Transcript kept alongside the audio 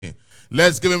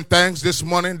Let's give him thanks this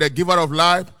morning, the giver of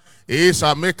life. He is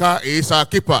our maker, he is our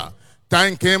keeper.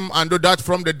 Thank him and do that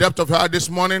from the depth of your heart this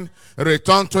morning.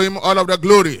 Return to him all of the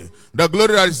glory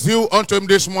that is due unto him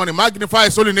this morning. Magnify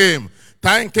his holy name.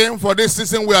 Thank him for this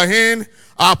season we are in,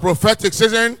 our prophetic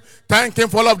season. Thank him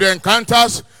for all of the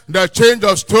encounters, the change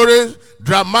of stories,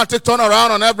 dramatic turnaround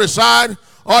on every side.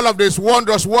 All of this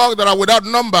wondrous work that are without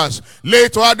numbers. Lay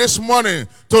to her this morning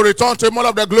to return to him all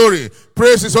of the glory.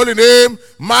 Praise his holy name.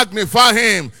 Magnify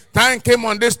him. Thank him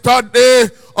on this third day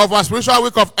of our spiritual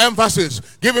week of emphasis.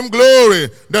 Give him glory.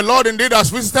 The Lord indeed has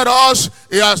visited us.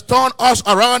 He has turned us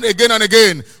around again and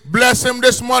again. Bless him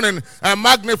this morning and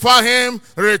magnify him.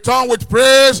 Return with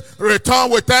praise.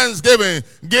 Return with thanksgiving.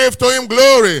 Give to him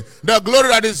glory. The glory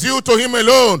that is due to him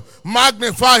alone.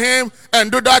 Magnify him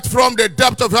and do that from the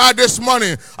depth of your heart this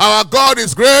morning. Our God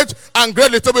is great and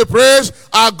greatly to be praised.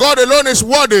 Our God alone is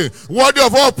worthy. Worthy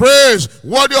of all praise.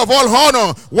 Worthy of all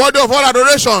honor. Worthy of all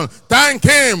adoration. Thank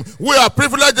him. We are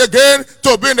privileged again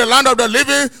to be in the land of the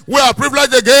living. We are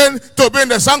privileged again to be in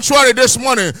the sanctuary this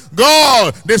morning.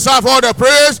 God deserves all the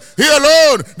praise. He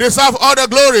alone deserves all the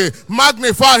glory.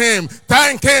 Magnify him.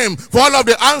 Thank him for all of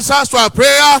the answers to our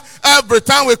prayer. Every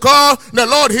time we call, the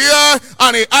Lord hears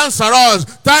and he answers us.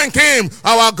 Thank him.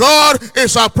 Our God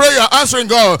is our prayer answering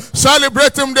God.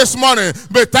 Celebrate him this morning.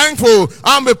 Be thankful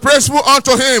and be praiseful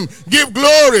unto him. Give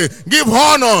glory. Give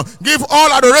honor. Give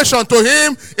all adoration to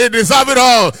him. He deserves it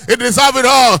all. He deserves it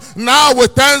all. Now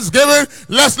with thanksgiving,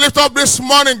 let's lift up this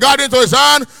morning God into his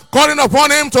hand, calling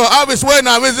upon him to have his way in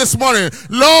our midst this morning.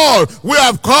 Lord, we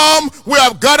have come, we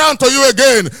have gathered unto you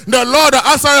again. The Lord that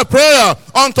answered a prayer,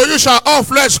 unto you shall all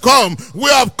flesh come. We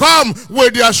have come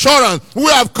with the assurance, we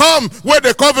have come with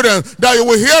the confidence that you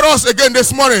will hear us again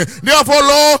this morning. Therefore,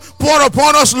 Lord, pour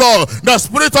upon us, Lord, the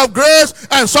spirit of grace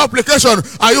and supplication.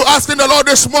 Are you asking the Lord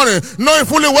this morning, knowing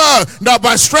fully well that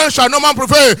by strength shall no man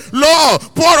prevail? Lord,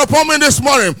 pour upon me this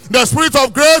morning the spirit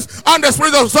of grace and the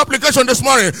spirit of supplication this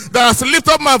morning, that as I lift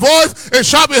up my voice, it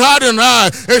shall be heard in high,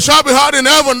 it shall be heard in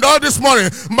heaven. Lord, this morning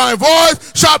my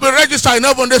voice shall be registered in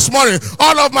heaven this morning.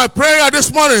 All of my prayer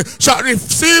this morning shall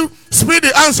receive speedy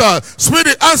answer.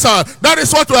 Speedy answer. That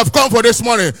is what we have come for this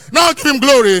morning. Now give him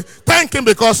glory. Thank him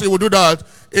because he will do that.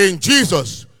 In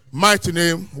Jesus' mighty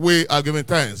name we are giving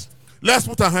thanks. Let's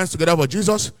put our hands together for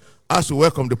Jesus as we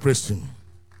welcome the praise team.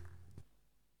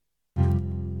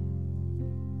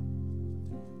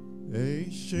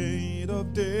 Ancient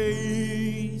of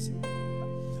days,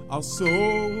 our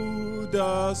soul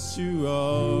does you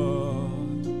are,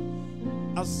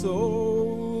 our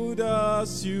soul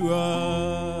does you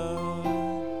are.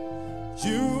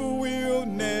 You will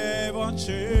never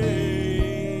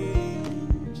change.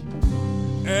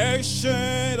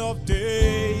 Ancient of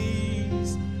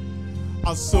days,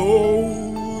 our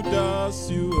soul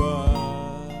does you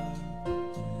are,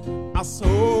 our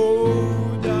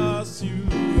soul does you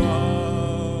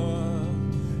are.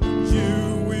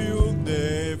 You will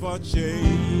never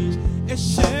change.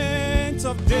 Ancient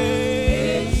of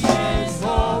days, Ancient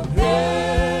of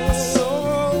days, our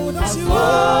soul does you our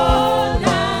are, soul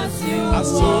does you our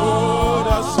soul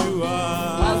does are, you are,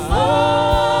 our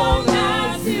soul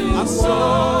does you our soul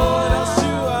are. does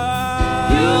you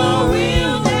are. You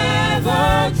will never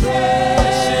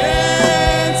change.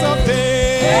 Ancient of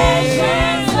days,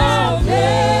 Ancient of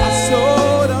days, our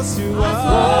soul does you our are,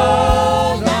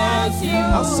 soul does you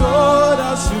our soul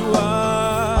does you are,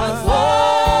 our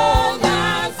soul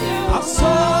does you our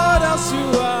soul does you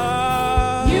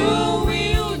are. You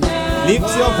will never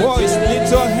Lift your voice,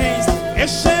 lift your hands.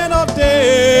 Ancient of change.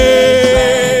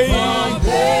 days, Of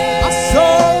days, our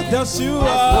soul does you are,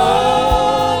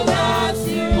 soul does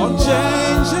you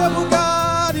unchangeable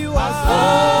God you are.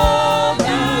 soul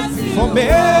does you From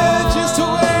ages to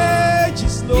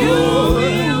ages, Lord,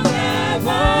 will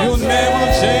never you never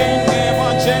change, never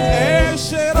change.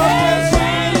 Ancient of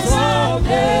days, of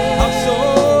days, our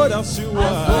soul does you are,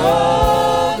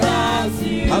 soul does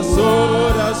you our soul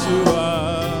does you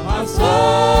are.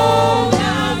 soul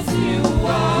does you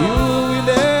You will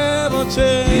never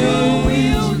change.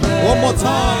 will never One more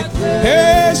time.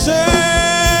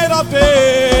 Ancient of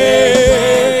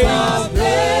days, of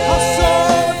days, our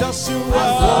soul does you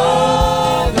are,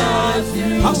 soul does you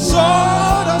our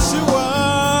soul does you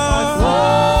are,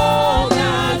 soul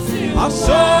does you our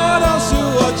soul does you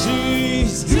are,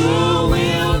 Jesus. you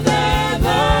will never You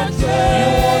are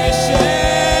change.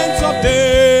 ancient of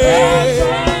days.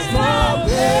 Ancient of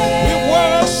days, We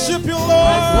worship you,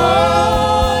 Lord.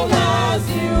 soul does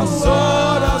you Our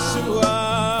soul does you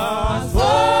are,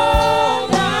 soul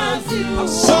does you our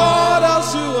soul does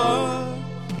you are.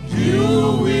 you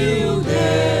will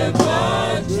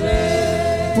never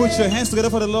change. Put your hands together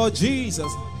for the Lord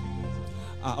Jesus.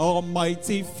 Our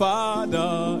Almighty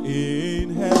Father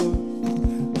in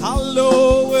heaven,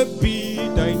 hallowed be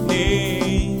thy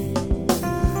name.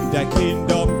 Thy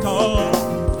kingdom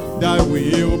come, thy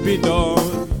will be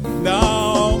done,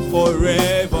 now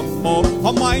forevermore.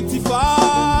 Almighty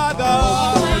Father,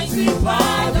 Almighty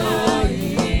Father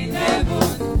in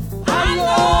heaven,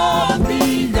 hallowed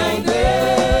be thy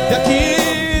name. the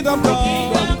kingdom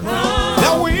come,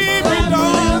 thy will be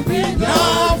done,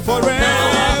 now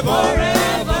forever.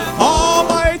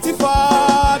 Almighty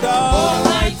Father,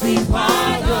 Almighty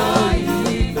Father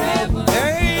in heaven,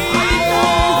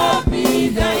 hallowed be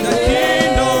thy the name.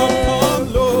 kingdom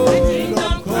come, Lord,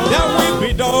 Kingdom come, thy will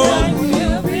be done,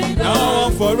 will be now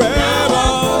done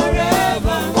forever.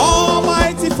 forever.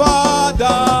 Almighty Father,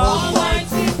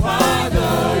 Almighty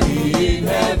Father in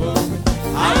heaven,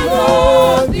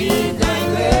 hallowed be thy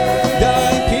name.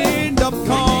 thy kingdom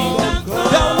come,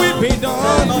 thy will be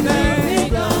done on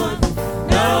earth,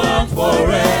 Now and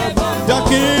forever. the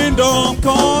kingdom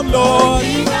come, Lord,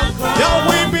 thy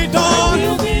will be done.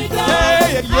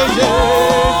 Yeah, yeah, yeah.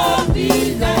 Hallowed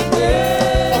be thy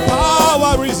name. All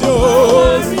power is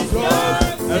yours,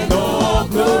 And all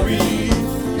glory,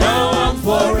 now and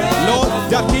forever.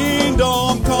 Lord, the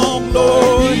kingdom come,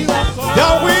 Lord,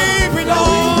 thy will be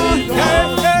done.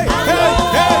 Hey,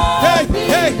 hey, hey,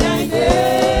 hey,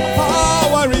 hey.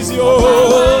 Power is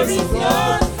yours,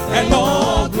 and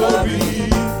all glory,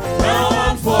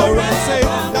 now and forever. Say,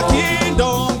 the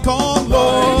kingdom come,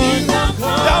 Lord,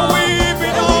 thy will be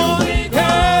done.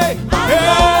 Hey,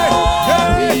 hey, hey,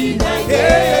 hey,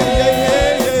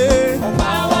 hey, hey.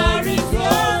 Power is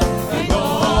yours, and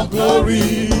all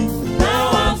Glory.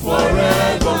 now and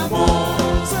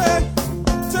forevermore. Say,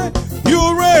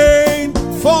 you reign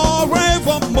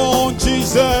forevermore,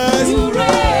 Jesus. You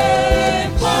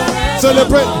reign forever.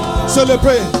 Celebrate.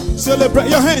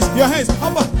 Your hands.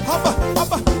 Abba.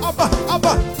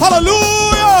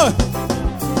 Hallelujah.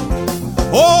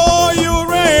 Oh,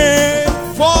 you reign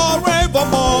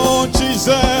forevermore,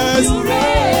 Jesus. You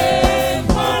reign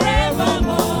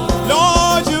forevermore.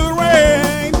 Lord, you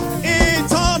reign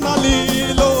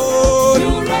eternally, Lord.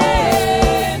 You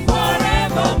reign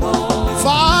forevermore.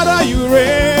 Father, you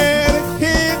reign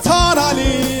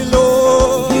eternally,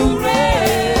 Lord. You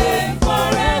reign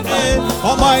forevermore.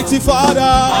 Almighty Father,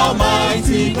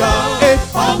 Almighty God,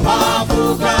 all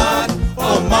powerful God,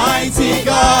 Almighty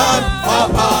God, all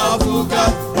powerful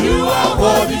God, you are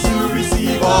worthy to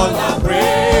receive all our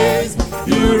praise.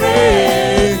 You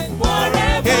reign,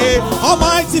 hey,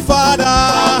 Almighty Father,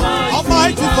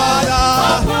 Almighty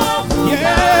Father,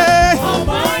 yeah,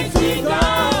 Almighty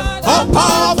God, all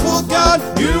powerful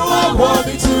God, you are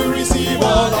worthy to receive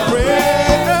all our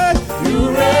praise. You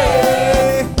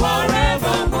reign,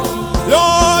 forevermore.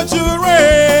 Lord, you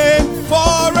reign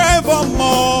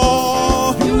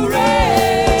forevermore. You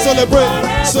reign Celebrate.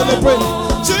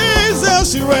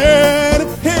 Jesus, you reign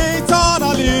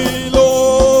eternally,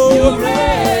 Lord. You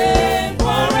reign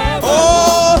forever.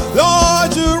 Oh,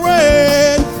 Lord, you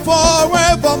reign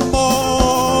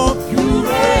forevermore. You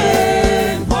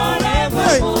reign forever.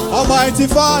 Hey, Almighty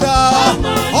Father,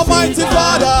 Almighty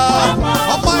Father,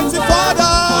 Almighty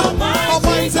Father,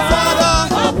 Almighty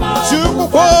Father,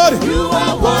 you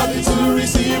are worthy to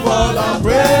receive all our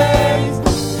praise.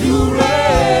 You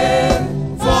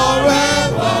reign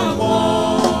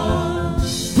forevermore.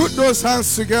 Put those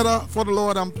hands together for the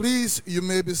Lord, and please, you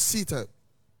may be seated.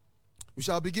 We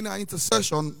shall begin our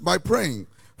intercession by praying.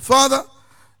 Father,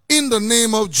 in the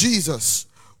name of Jesus,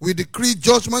 we decree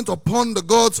judgment upon the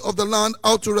gods of the land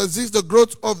out to resist the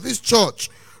growth of this church,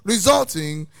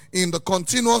 resulting in the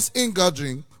continuous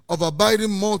ingathering of abiding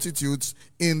multitudes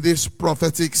in this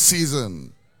prophetic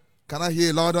season. Can I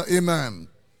hear louder? Amen.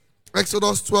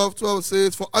 Exodus 12:12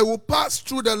 says, "For I will pass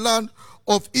through the land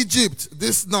of Egypt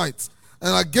this night,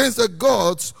 and against the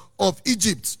gods of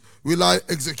Egypt will I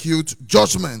execute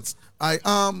judgment. I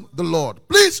am the Lord."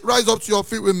 Please rise up to your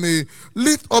feet with me.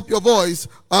 Lift up your voice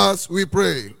as we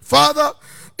pray. Father,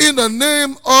 in the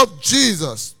name of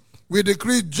Jesus, we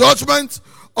decree judgment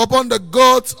upon the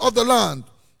gods of the land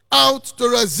out to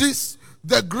resist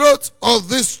the growth of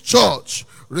this church,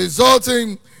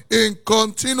 resulting in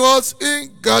continuous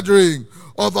ingathering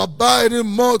of abiding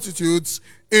multitudes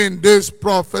in this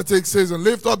prophetic season.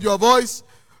 Lift up your voice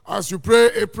as you pray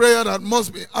a prayer that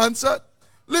must be answered.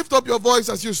 Lift up your voice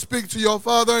as you speak to your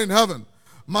Father in heaven.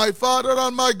 My Father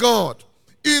and my God,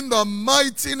 in the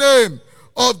mighty name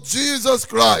of Jesus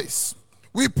Christ,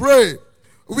 we pray,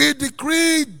 we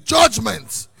decree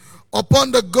judgment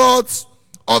upon the gods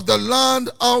of the land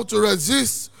out to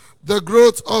resist the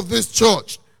growth of this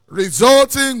church,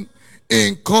 resulting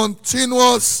in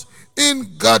continuous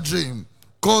ingathering,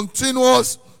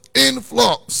 continuous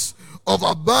influx of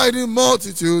abiding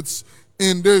multitudes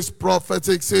in this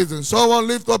prophetic season. Someone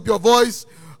lift up your voice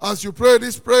as you pray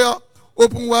this prayer.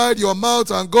 Open wide your mouth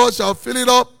and God shall fill it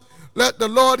up. Let the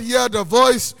Lord hear the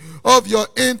voice of your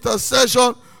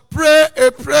intercession. Pray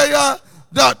a prayer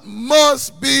that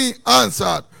must be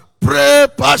answered. Pray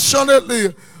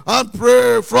passionately and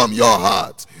pray from your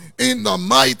heart. In the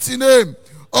mighty name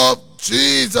of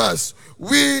Jesus,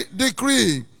 we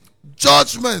decree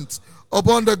judgment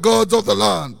upon the gods of the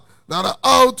land that are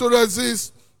out to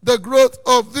resist the growth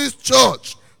of this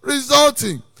church,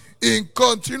 resulting in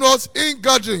continuous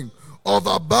ingathering of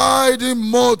abiding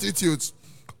multitudes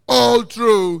all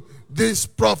through this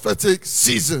prophetic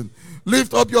season.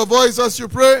 Lift up your voice as you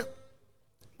pray.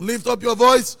 Lift up your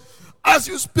voice as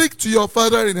you speak to your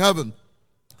Father in heaven.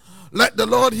 Let the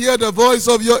Lord hear the voice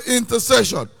of your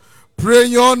intercession. Pray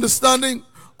in your understanding.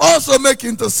 Also make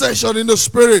intercession in the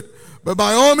spirit. But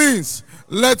by all means,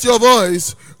 let your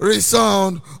voice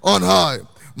resound on high.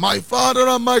 My Father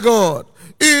and my God,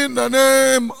 in the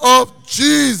name of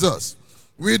Jesus,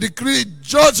 we decree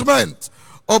judgment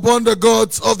upon the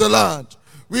gods of the land.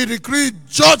 We decree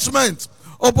judgment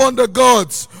upon the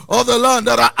gods of the land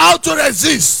that are out to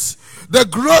resist the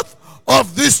growth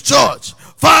of this church.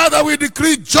 Father, we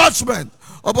decree judgment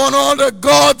upon all the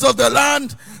gods of the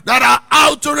land that are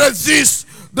out to resist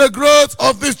the growth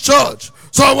of this church.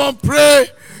 So I want to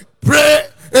pray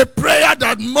a prayer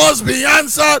that must be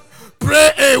answered.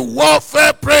 Pray a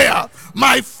warfare prayer.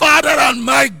 My Father and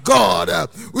my God,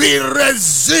 we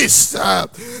resist,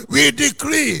 we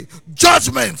decree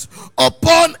judgment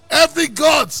upon every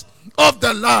god of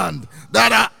the land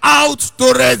that are out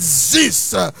to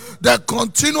resist the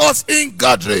continuous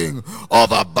ingathering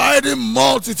of abiding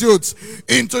multitudes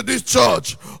into this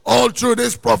church all through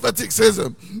this prophetic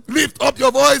season. Lift up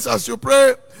your voice as you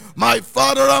pray. My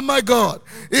Father and my God,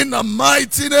 in the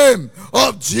mighty name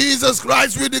of Jesus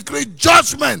Christ, we decree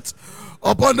judgment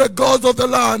upon the gods of the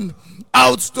land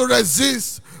out to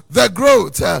resist the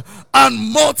growth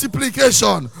and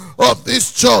multiplication of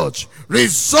this church,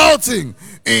 resulting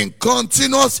in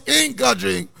continuous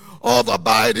ingathering of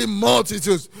abiding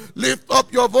multitudes. Lift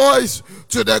up your voice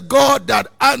to the God that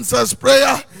answers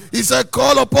prayer. He said,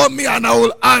 call upon me and I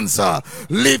will answer.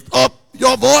 Lift up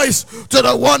your voice to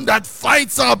the one that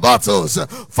fights our battles.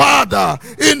 Father,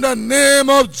 in the name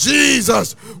of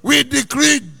Jesus, we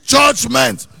decree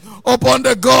judgment upon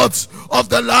the gods of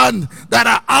the land that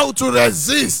are out to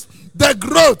resist the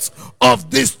growth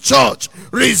of this church,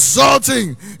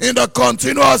 resulting in the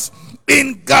continuous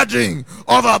ingathering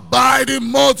of abiding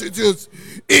multitudes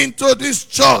into this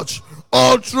church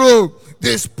all through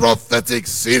this prophetic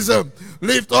season.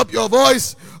 Lift up your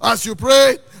voice as you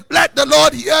pray. Let the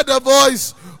Lord hear the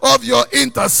voice of your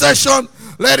intercession.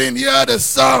 Let him hear the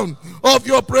sound of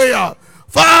your prayer.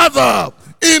 Father,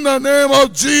 in the name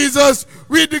of Jesus,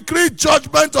 we decree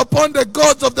judgment upon the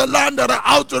gods of the land that are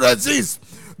out to resist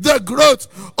the growth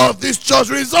of this church,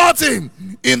 resulting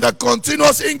in the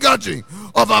continuous ingathering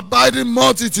of abiding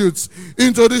multitudes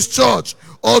into this church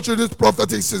all through this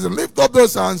prophetic season. Lift up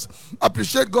those hands.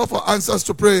 Appreciate God for answers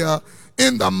to prayer.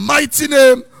 In the mighty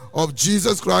name of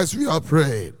Jesus Christ, we have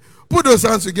prayed. Put those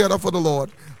hands together for the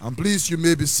Lord, and please, you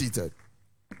may be seated.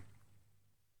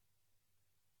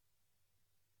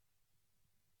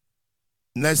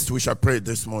 Next, we shall pray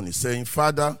this morning, saying,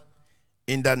 Father,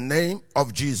 in the name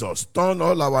of Jesus, turn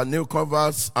all our new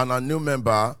converts and our new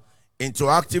member into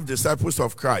active disciples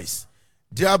of Christ,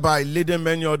 thereby leading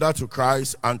many others to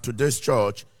Christ and to this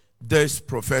church this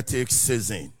prophetic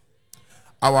season.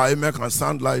 Our amen can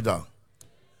sound like that.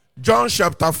 John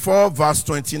chapter 4, verse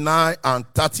 29 and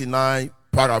 39,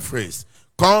 paraphrase.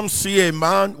 Come see a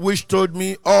man which told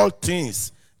me all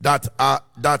things that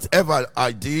ever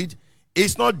I did.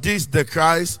 Is not this the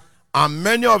Christ? And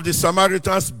many of the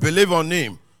Samaritans believe on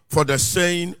him for the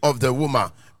saying of the woman.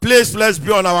 Please, let's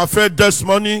be on our feet this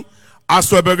morning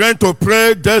as we begin to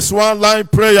pray this one-line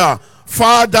prayer.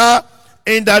 Father,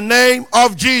 in the name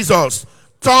of Jesus,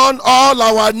 turn all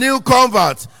our new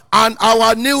converts and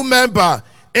our new member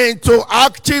into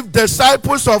active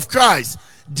disciples of Christ,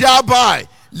 thereby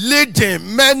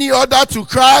leading many others to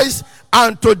Christ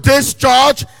and to this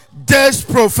church this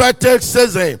prophetic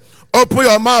season. Open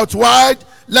your mouth wide.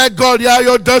 Let God hear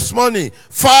you this morning.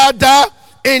 Father,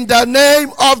 in the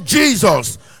name of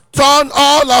Jesus, turn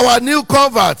all our new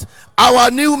converts, our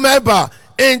new member,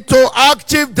 into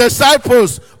active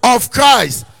disciples of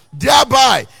Christ,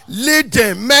 thereby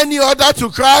leading many others to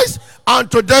Christ and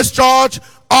to this church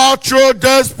all through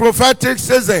this prophetic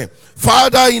season.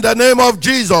 Father, in the name of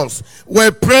Jesus, we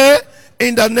pray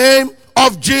in the name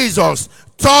of Jesus,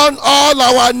 turn all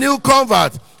our new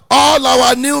converts, all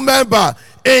our new members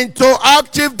into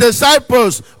active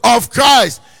disciples of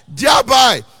Christ,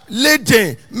 thereby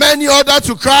leading many others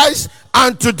to Christ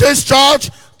and to this church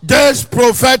this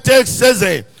prophetic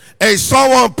season. Is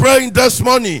someone praying this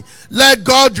morning? Let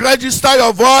God register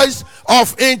your voice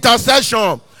of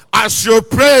intercession as you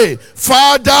pray.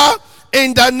 Father,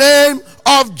 in the name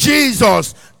of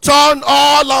Jesus, turn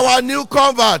all our new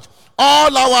converts,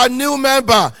 all our new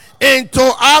members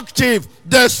into active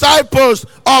disciples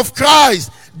of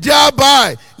Christ,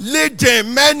 thereby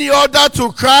leading many others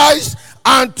to Christ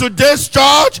and to this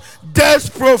church this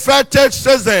prophetic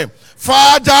season.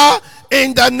 Father,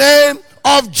 in the name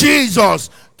of Jesus,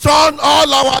 turn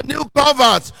all our new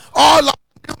converts, all our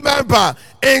new members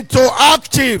into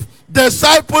active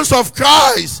disciples of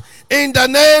Christ in the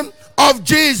name of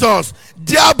Jesus,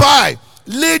 thereby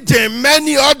leading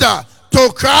many others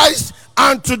to Christ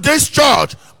and to this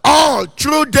church all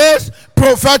through this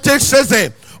prophetic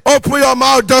season. Open your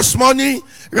mouth this morning,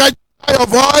 register your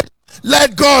voice,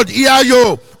 let God hear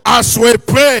you as we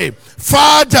pray.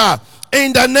 Father,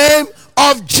 in the name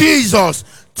of Jesus,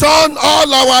 turn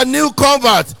all our new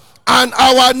converts and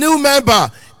our new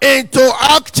member into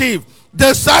active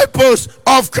disciples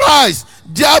of Christ,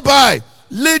 thereby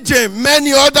leading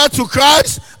many others to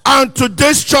Christ and to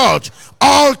this church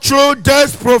all through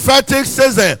this prophetic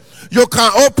season. You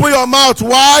can open your mouth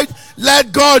wide.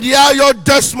 Let God hear you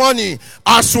this morning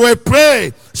as we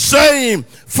pray, saying,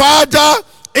 Father,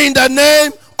 in the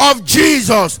name of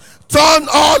Jesus, turn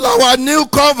all our new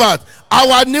converts,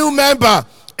 our new member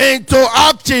into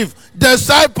active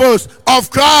disciples of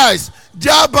Christ,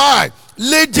 thereby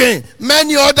leading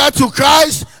many others to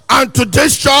Christ and to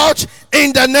this church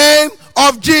in the name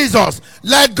of Jesus.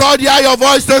 Let God hear your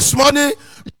voice this morning.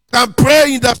 You can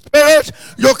pray in the spirit,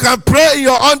 you can pray in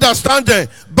your understanding.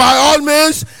 By all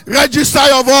means, register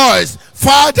your voice.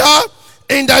 Father,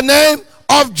 in the name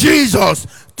of Jesus,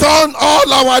 turn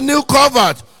all our new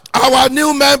converts, our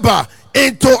new member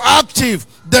into active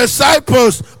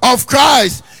disciples of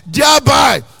Christ,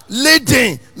 thereby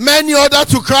leading many others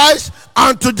to Christ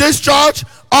and to this church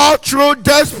all through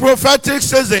this prophetic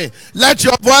season. Let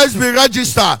your voice be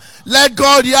registered. Let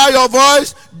God hear your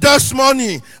voice this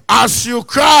morning as you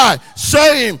cry,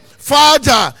 saying,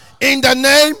 Father, in the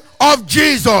name of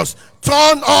Jesus,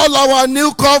 turn all our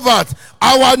new converts,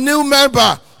 our new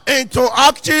member into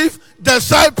active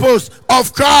disciples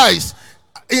of Christ,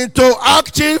 into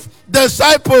active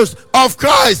disciples of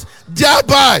Christ,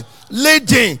 thereby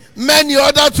leading many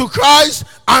others to Christ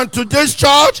and to this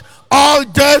church all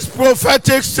this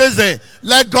prophetic season.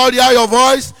 Let God hear your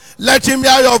voice. Let him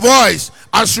hear your voice.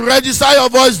 As you register your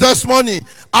voice this morning,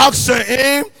 ask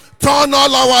him, turn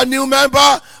all our new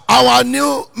member, our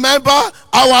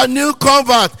new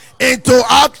convert into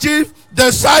active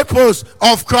disciples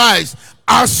of Christ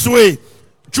as we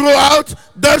throughout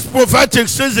this prophetic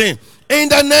season. In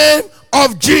the name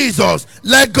of Jesus,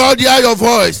 let God hear your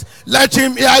voice. Let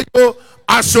him hear you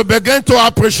as you begin to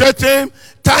appreciate him.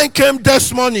 Thank him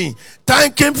this morning.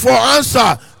 Thank him for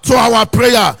answer to our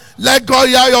prayer. Let God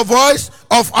hear your voice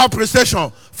of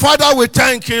appreciation. Father, we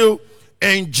thank you.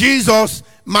 In Jesus'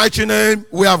 mighty name,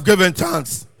 we have given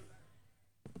thanks.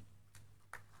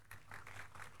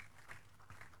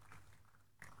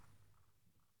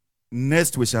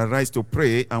 Next, we shall rise to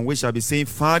pray, and we shall be saying,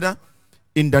 Father,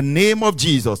 in the name of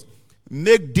Jesus,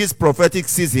 make this prophetic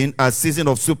season a season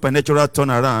of supernatural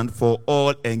turnaround for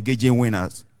all engaging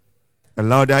winners. A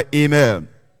louder amen.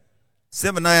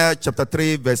 Zephaniah chapter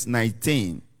 3 verse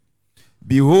 19.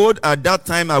 Behold, at that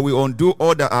time I will undo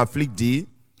all that afflict thee,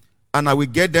 and I will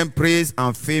get them praise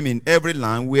and fame in every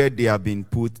land where they have been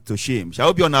put to shame. Shall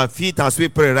we be on our feet as we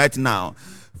pray right now?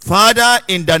 Father,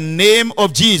 in the name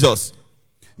of Jesus,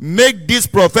 make this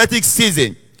prophetic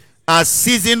season a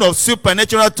season of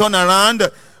supernatural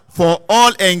turnaround for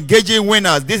all engaging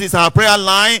winners. This is our prayer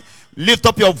line. Lift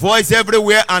up your voice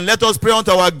everywhere and let us pray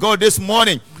unto our God this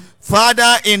morning.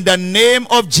 Father, in the name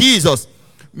of Jesus,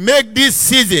 make this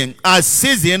season a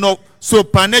season of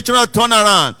supernatural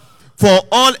turnaround for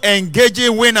all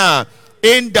engaging winners.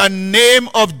 In the name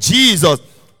of Jesus,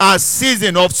 a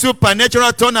season of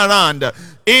supernatural turnaround.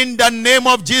 In the name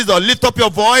of Jesus, lift up your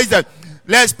voice.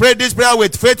 Let's pray this prayer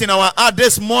with faith in our heart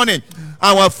this morning.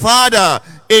 Our Father,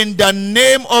 in the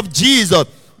name of Jesus,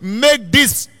 make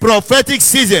this prophetic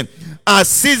season a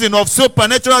season of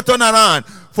supernatural turnaround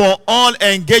for all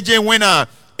engaging winners.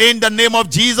 In the name of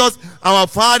Jesus, our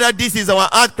Father, this is our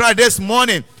heart cry this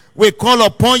morning. We call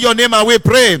upon your name and we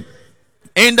pray.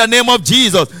 In the name of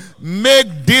Jesus, make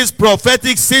this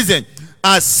prophetic season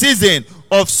a season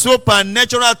of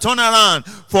supernatural turnaround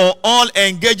for all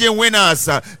engaging winners.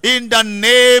 In the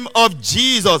name of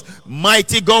Jesus,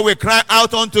 mighty God, we cry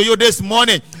out unto you this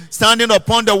morning, standing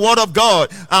upon the word of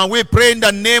God, and we pray in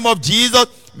the name of Jesus,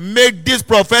 make this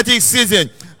prophetic season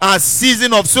a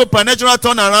season of supernatural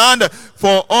turnaround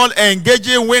for all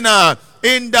engaging winners.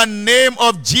 In the name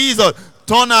of Jesus,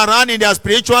 turn around in their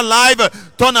spiritual life,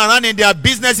 turn around in their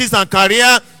businesses and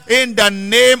career. In the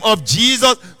name of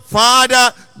Jesus,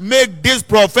 Father, make this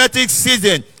prophetic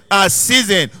season a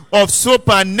season of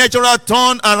supernatural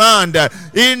turnaround.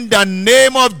 In the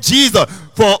name of Jesus,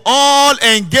 for all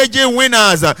engaging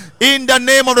winners. In the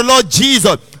name of the Lord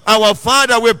Jesus, our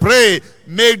Father, we pray,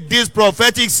 make this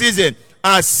prophetic season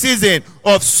a season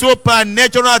of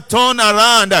supernatural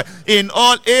turnaround in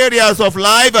all areas of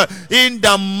life. In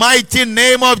the mighty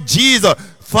name of Jesus,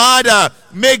 Father,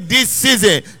 make this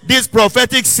season, this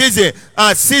prophetic season,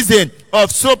 a season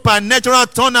of supernatural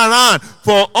turnaround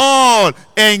for all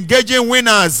engaging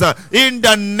winners. In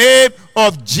the name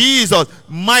of Jesus,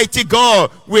 mighty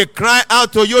God, we cry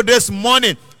out to you this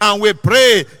morning, and we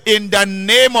pray in the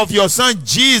name of your Son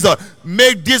Jesus,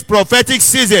 make this prophetic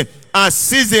season a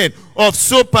season of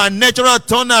supernatural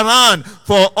turnaround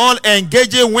for all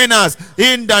engaging winners.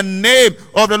 In the name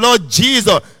of the Lord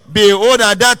Jesus, behold,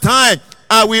 at that time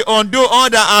I will undo all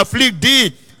that afflict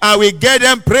thee. I will get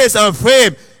them praise and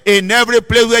fame in every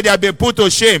place where they have been put to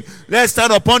shame. Let's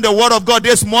stand upon the word of God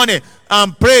this morning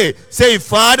and pray. Say,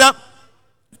 Father,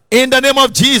 in the name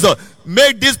of Jesus,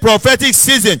 make this prophetic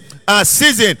season a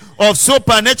season of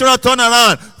supernatural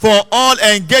turnaround for all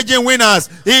engaging winners.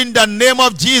 In the name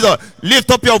of Jesus,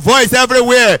 lift up your voice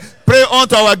everywhere. Pray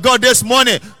unto our God this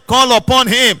morning. Call upon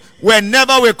him.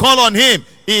 Whenever we call on him,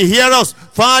 he hears us.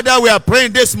 Father, we are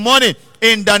praying this morning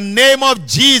in the name of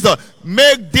Jesus.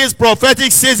 Make this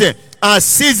prophetic season a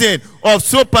season of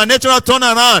supernatural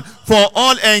turnaround for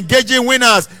all engaging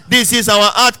winners. This is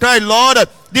our outcry, Lord.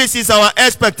 This is our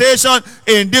expectation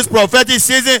in this prophetic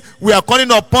season. We are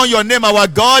calling upon your name, our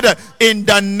God, in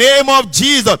the name of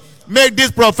Jesus. Make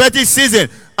this prophetic season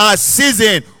a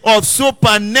season of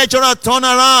supernatural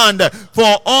turnaround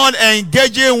for all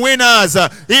engaging winners.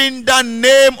 In the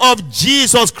name of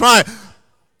Jesus Christ,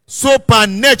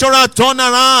 supernatural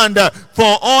turnaround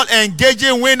for all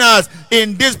engaging winners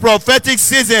in this prophetic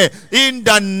season. In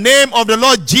the name of the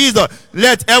Lord Jesus,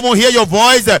 let heaven hear your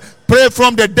voice. Pray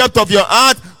from the depth of your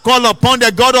heart. Call upon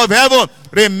the God of heaven.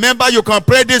 Remember, you can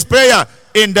pray this prayer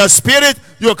in the spirit.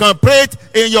 You can pray it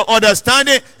in your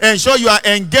understanding. Ensure you are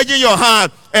engaging your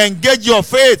heart. Engage your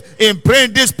faith in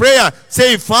praying this prayer.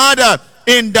 Say, Father,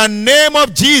 in the name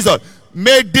of Jesus,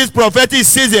 make this prophetic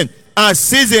season a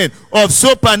season of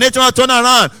supernatural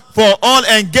turnaround for all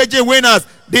engaging winners.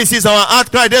 This is our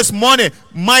outcry this morning.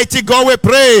 Mighty God, we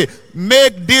pray,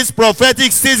 make this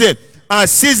prophetic season a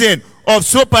season of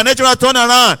supernatural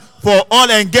turnaround for all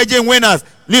engaging winners.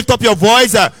 Lift up your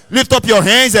voice, lift up your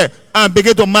hands, and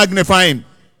begin to magnify him.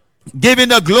 Give him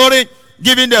the glory,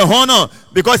 give him the honor,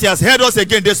 because he has heard us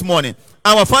again this morning.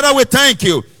 Our Father, we thank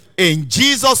you. In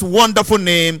Jesus' wonderful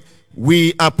name,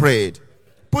 we are prayed.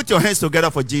 Put your hands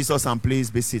together for Jesus and please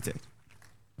be seated.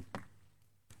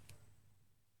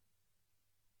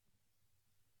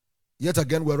 Yet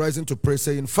again, we're rising to pray,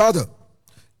 saying, Father,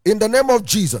 in the name of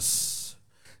Jesus,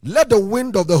 let the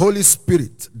wind of the Holy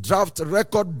Spirit draft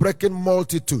record-breaking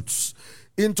multitudes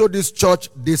into this church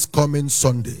this coming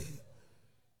Sunday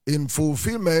in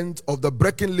fulfillment of the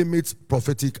Breaking Limits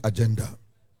prophetic agenda.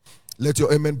 Let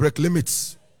your amen break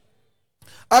limits.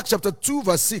 Acts chapter 2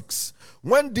 verse 6.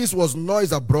 When this was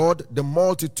noise abroad, the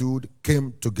multitude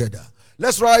came together.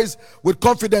 Let's rise with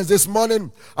confidence this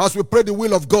morning as we pray the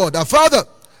will of God. Our Father,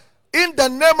 in the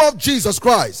name of Jesus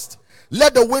Christ,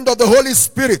 let the wind of the Holy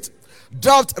Spirit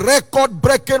draft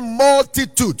record-breaking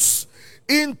multitudes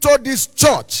into this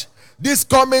church this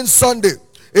coming Sunday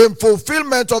in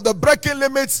fulfillment of the Breaking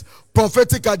Limits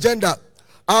prophetic agenda.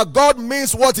 Our God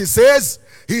means what he says.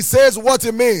 He says what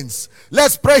he means.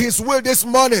 Let's pray his will this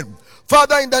morning.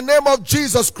 Father, in the name of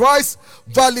Jesus Christ,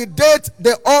 validate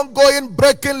the ongoing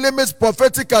Breaking Limits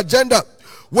prophetic agenda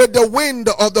with the wind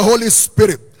of the Holy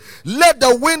Spirit. Let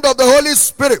the wind of the Holy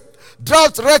Spirit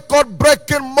draft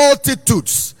record-breaking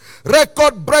multitudes,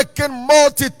 record-breaking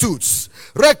multitudes,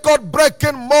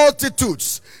 record-breaking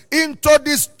multitudes into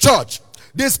this church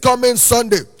this coming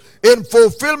Sunday in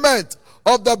fulfillment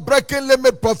of the Breaking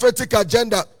Limit prophetic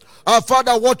agenda. Our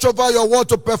Father, watch over your word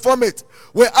to perform it.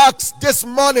 We ask this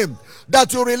morning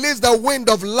that you release the wind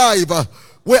of life.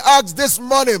 We ask this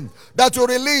morning that you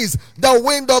release the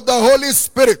wind of the Holy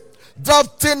Spirit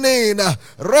drafting in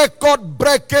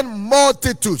record-breaking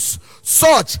multitudes,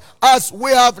 such as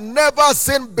we have never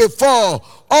seen before,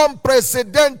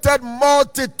 unprecedented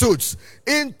multitudes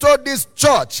into this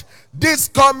church this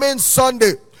coming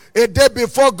Sunday. A day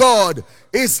before God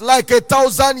is like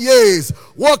 1,000 years.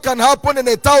 What can happen in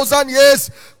 1,000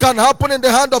 years can happen in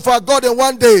the hand of our God in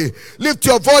one day. Lift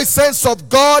your voice, sense of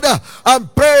God,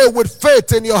 and pray with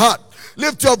faith in your heart.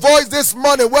 Lift your voice this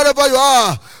morning, wherever you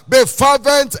are. Be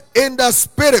fervent in the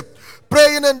Spirit,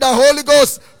 praying in the Holy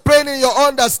Ghost, praying in your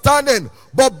understanding,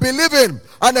 but believing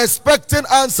and expecting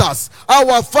answers.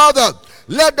 Our Father,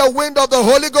 let the wind of the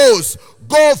Holy Ghost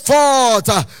go forth.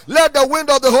 Let the wind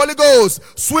of the Holy Ghost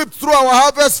sweep through our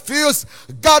harvest fields,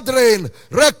 gathering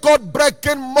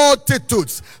record-breaking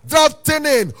multitudes, drafting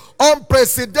in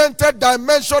unprecedented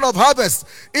dimension of harvest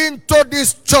into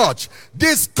this church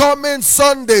this coming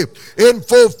Sunday, in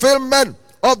fulfillment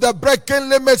of the Breaking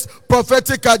Limits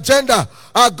prophetic agenda.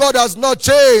 Our God has not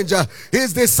changed.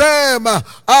 He's the same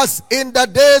as in the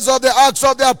days of the Acts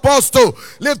of the Apostle.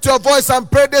 Lift your voice and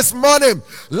pray this morning.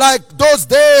 Like those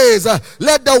days,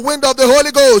 let the wind of the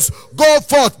Holy Ghost go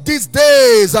forth these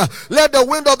days. Let the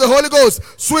wind of the Holy Ghost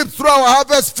sweep through our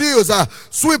harvest fields,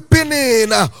 sweeping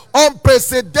in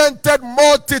unprecedented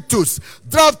multitudes,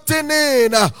 drafting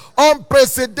in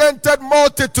unprecedented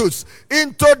multitudes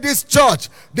into this church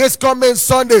this coming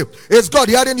Sunday. Is God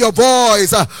hearing your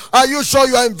voice? Are you sure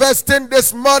you are investing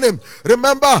this morning?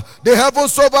 Remember, the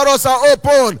heavens over us are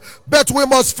open, but we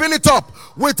must fill it up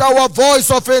with our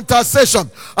voice of intercession.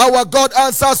 Our God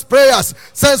answers prayers.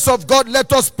 Saints of God,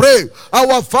 let us pray.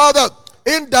 Our Father,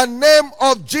 in the name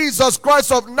of Jesus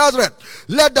Christ of Nazareth,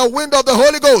 let the wind of the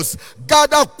Holy Ghost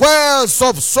gather quails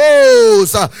of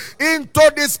souls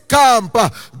into this camp.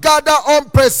 Gather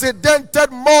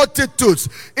unprecedented multitudes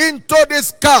into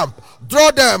this camp.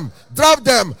 Draw them, draft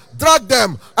them, drag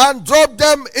them, and drop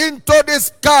them into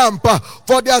this camp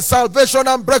for their salvation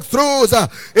and breakthroughs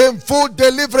in full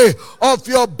delivery of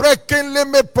your Breaking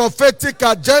Limit prophetic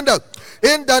agenda.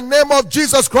 In the name of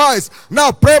Jesus Christ.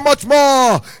 Now pray much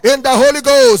more in the Holy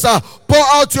Ghost. Pour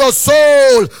out your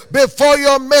soul before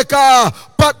your Maker.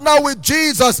 Partner with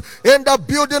Jesus in the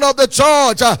building of the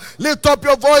church. Lift up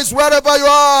your voice wherever you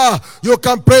are. You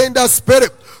can pray in the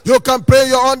Spirit. You can pray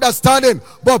your understanding,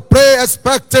 but pray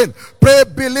expecting, pray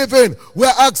believing.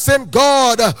 We're asking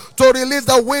God to release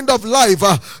the wind of life,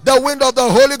 the wind of the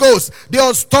Holy Ghost, the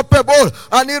unstoppable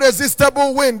and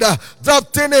irresistible wind,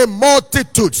 drafting in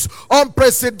multitudes,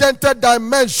 unprecedented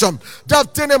dimension,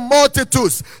 drafting in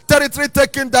multitudes, territory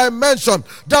taking dimension,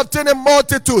 drafting in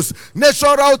multitudes, nation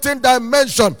routing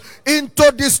dimension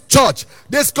into this church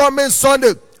this coming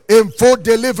Sunday, in full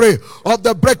delivery of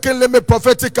the Breaking Limit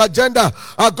prophetic agenda.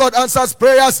 Our God answers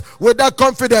prayers with that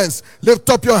confidence. Lift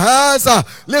up your hands,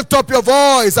 lift up your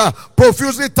voice,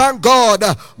 profusely thank God,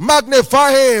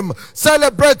 magnify Him,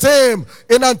 celebrate Him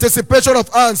in anticipation of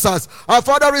answers. Our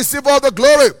Father, receive all the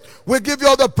glory. We give you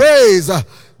all the praise.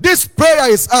 This prayer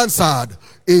is answered.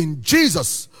 In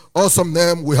Jesus' awesome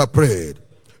name we have prayed.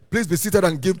 Please be seated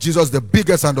and give Jesus the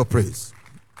biggest hand of praise.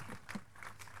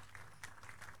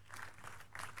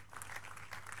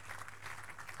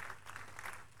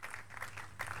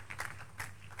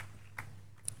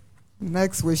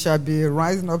 Next, we shall be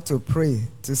rising up to pray,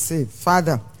 to say,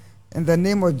 Father, in the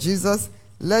name of Jesus,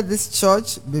 let this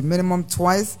church be minimum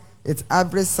twice its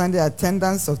average Sunday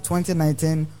attendance of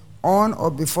 2019 on or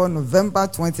before November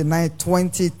 29,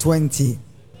 2020.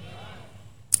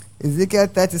 Ezekiel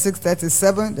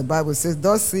 36:37, the Bible says,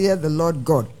 Thus saith the Lord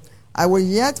God, I will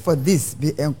yet for this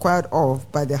be inquired of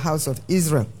by the house of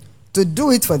Israel. To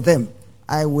do it for them,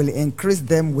 I will increase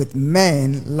them with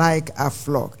men like a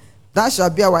flock. That shall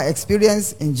be our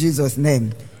experience in Jesus'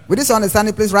 name. With this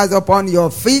understanding, please rise up on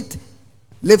your feet.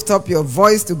 Lift up your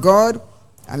voice to God.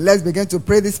 And let's begin to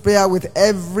pray this prayer with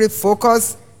every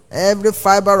focus, every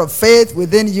fiber of faith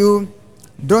within you.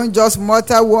 Don't just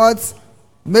mutter words.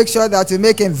 Make sure that you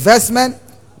make investment.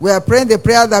 We are praying the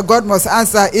prayer that God must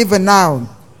answer even now.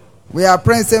 We are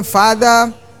praying, saying,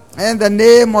 Father, in the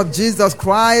name of Jesus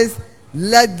Christ,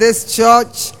 let this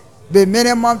church be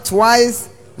minimum twice.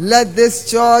 Let this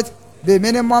church be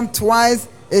minimum twice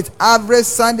its average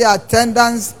Sunday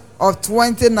attendance of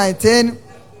 2019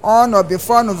 on or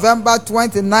before November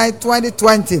 29,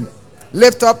 2020.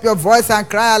 Lift up your voice and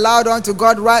cry aloud unto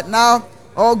God right now.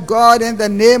 Oh God, in the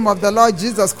name of the Lord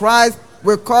Jesus Christ,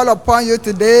 we call upon you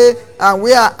today and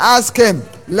we are asking,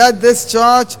 let this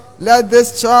church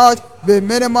be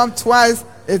minimum twice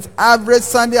its average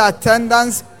Sunday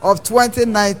attendance of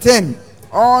 2019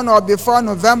 on or before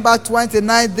November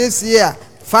 29 this year.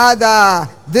 Father,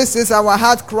 this is our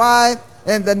heart cry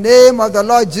in the name of the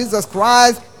Lord Jesus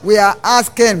Christ, we are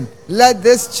asking, let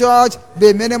this church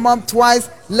be minimum twice.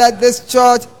 Let this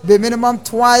church be minimum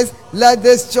twice. Let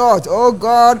this church, oh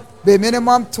God, be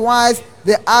minimum twice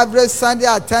the average Sunday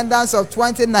attendance of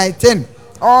 2019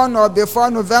 on or before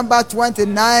November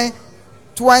 29,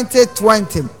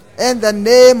 2020. In the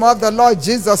name of the Lord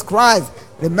Jesus Christ.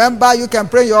 Remember, you can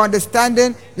pray your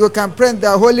understanding. You can pray in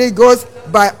the Holy Ghost.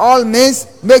 By all means,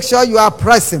 make sure you are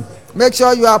pressing. Make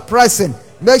sure you are pressing.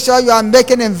 Make sure you are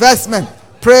making investment.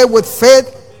 Pray with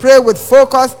faith. Pray with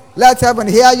focus. Let heaven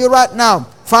hear you right now.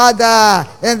 Father,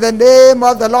 in the name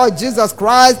of the Lord Jesus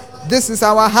Christ, this is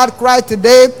our heart cry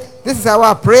today. This is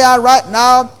our prayer right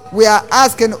now. We are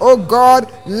asking, oh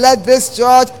God, let this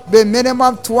church be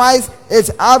minimum twice its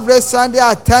average Sunday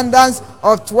attendance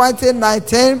of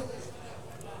 2019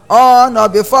 on or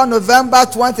before November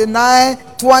 29,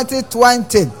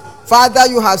 2020. Father,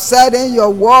 you have said in your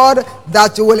word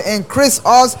that you will increase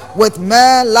us with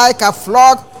men like a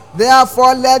flock.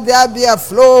 Therefore, let there be a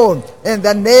flow in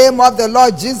the name of the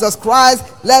Lord Jesus Christ.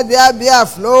 Let there be a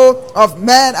flow of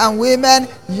men and women,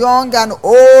 young and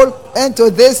old, into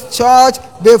this church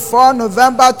before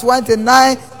November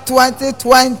 29,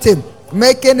 2020,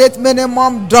 making it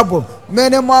minimum double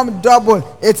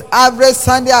its average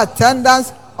Sunday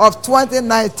attendance of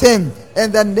 2019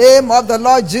 in the name of the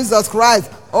Lord Jesus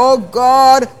Christ. Oh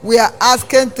God, we are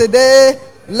asking today,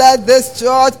 let this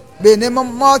church be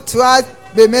minimum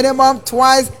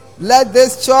twice. Let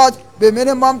this church be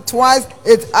minimum twice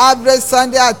its average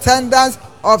Sunday attendance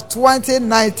of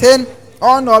 2019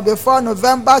 on or before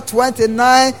November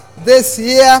 29 this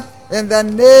year in the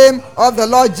name of the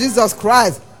Lord Jesus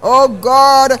Christ. Oh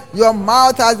God, your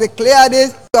mouth has declared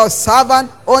it. Your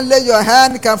servant, only your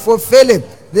hand can fulfill it.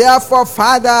 Therefore,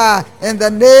 Father, in the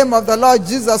name of the Lord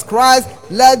Jesus Christ,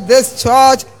 let this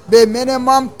church be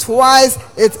minimum twice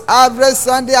its average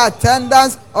Sunday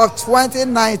attendance of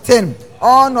 2019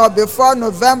 on or before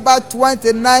November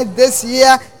 29 this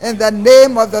year in the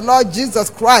name of the Lord Jesus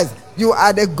Christ. You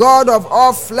are the God of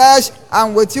all flesh,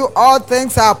 and with you all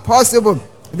things are possible.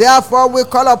 Therefore, we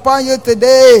call upon you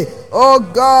today, oh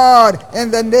God,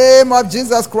 in the name of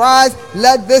Jesus Christ,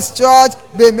 let this church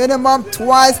be minimum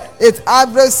twice its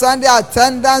average Sunday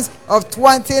attendance of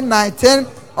 2019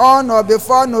 on or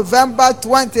before November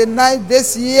 29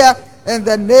 this year in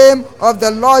the name of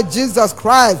the Lord Jesus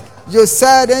Christ. You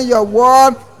said in your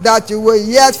word that you will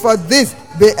yet for this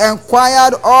be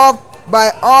inquired of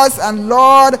by us, and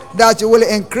Lord, that you will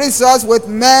increase us with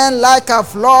men like a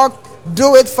flock.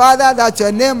 Do it, Father, that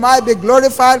your name might be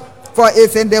glorified, for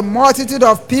it's in the multitude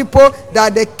of people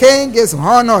that the King is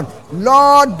honored.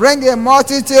 Lord, bring a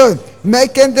multitude,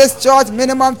 making this church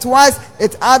minimum twice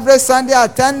its average Sunday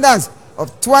attendance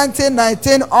of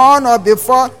 2019 on or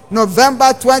before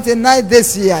November 29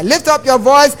 this year. Lift up your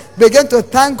voice, begin to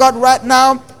thank God right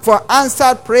now for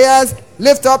answered prayers.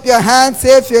 Lift up your hands,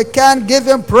 say if you can, give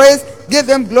him praise, give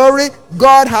him glory.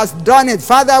 God has done it.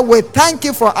 Father, we thank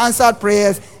you for answered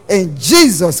prayers. In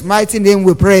Jesus' mighty name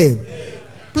we pray. Amen.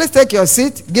 Please take your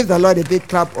seat. Give the Lord a big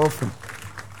clap offering.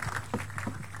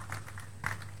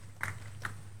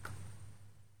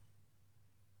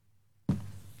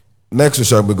 Next, we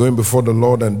shall be going before the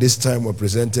Lord, and this time we're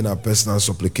presenting our personal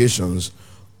supplications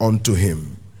unto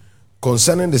him.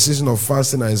 Concerning the season of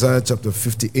fasting, Isaiah chapter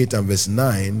 58 and verse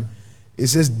 9, it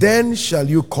says, "Then shall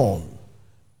you call,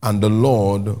 and the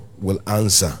Lord will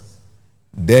answer.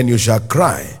 Then you shall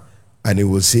cry, and he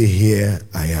will say, Here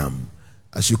I am."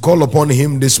 As you call upon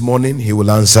him this morning, he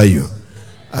will answer you.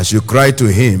 As you cry to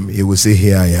him, he will say,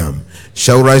 Here I am.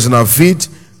 Shall we rise on our feet,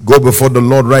 go before the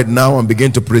Lord right now, and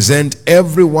begin to present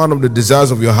every one of the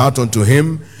desires of your heart unto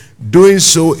him, doing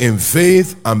so in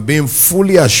faith and being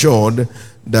fully assured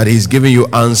that he's giving you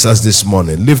answers this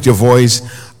morning. Lift your voice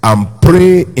and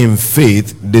pray in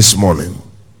faith this morning.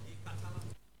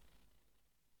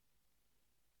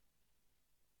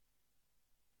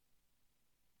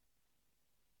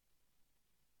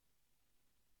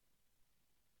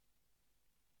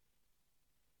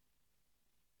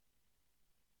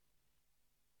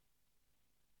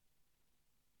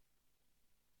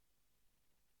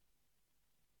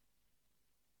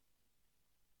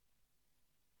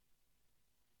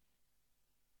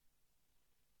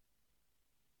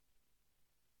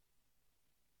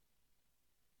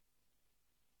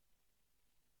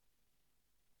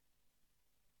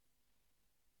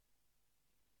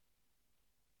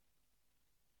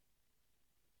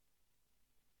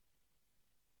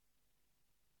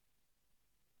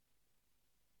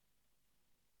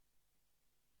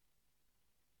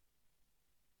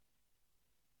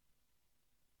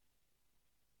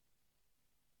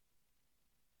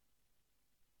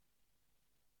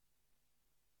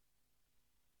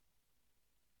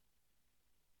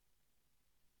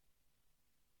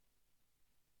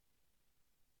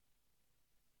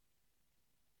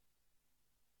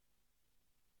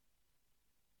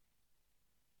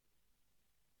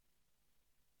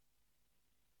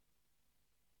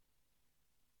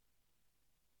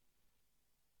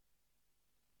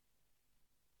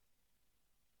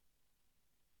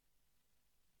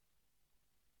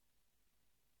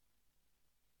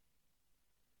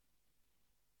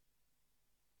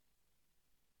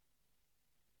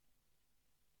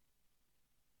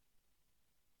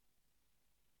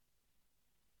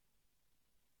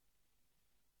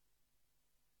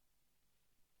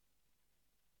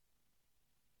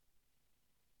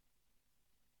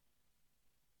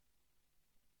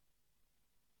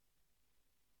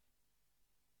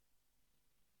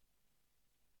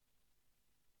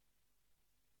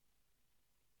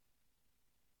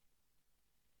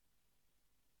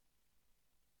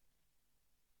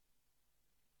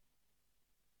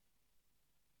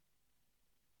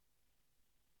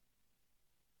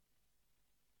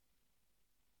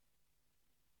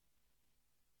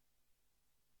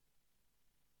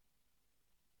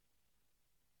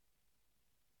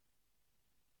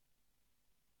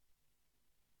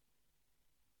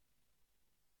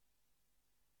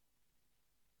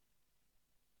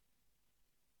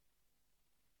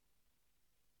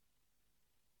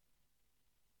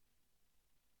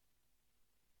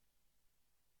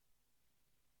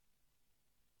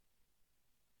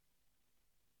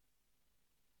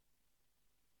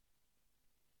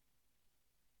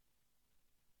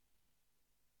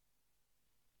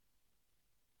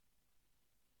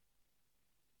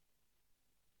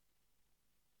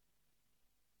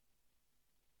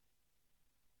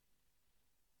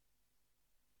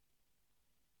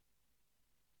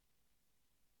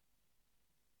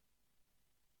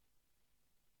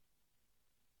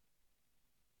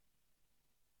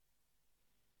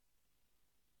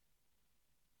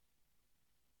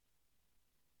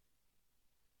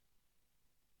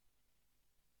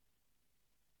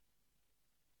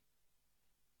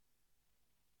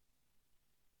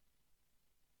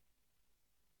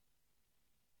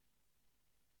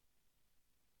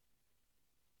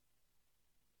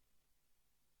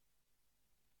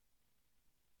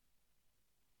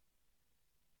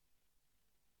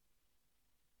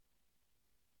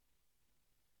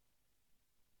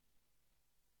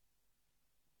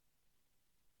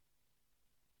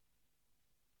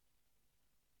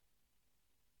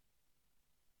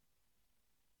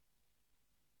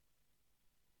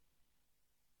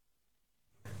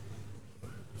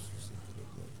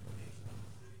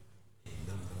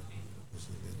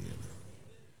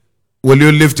 Will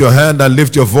you lift your hand and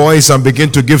lift your voice and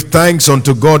begin to give thanks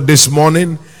unto God this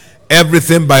morning?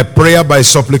 Everything by prayer, by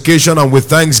supplication, and with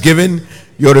thanksgiving.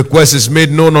 Your request is made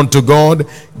known unto God.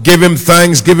 Give him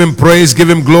thanks, give him praise, give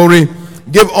him glory,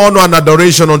 give honor and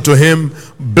adoration unto him.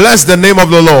 Bless the name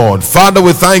of the Lord. Father,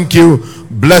 we thank you.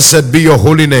 Blessed be your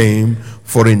holy name.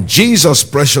 For in Jesus'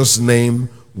 precious name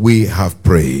we have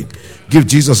prayed. Give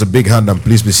Jesus a big hand and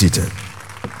please be seated.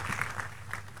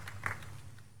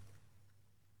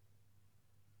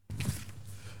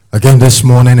 Again this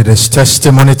morning it is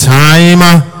testimony time.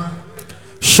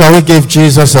 Shall we give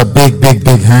Jesus a big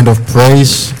hand of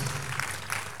praise?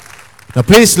 Now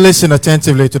please listen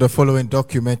attentively to the following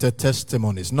documented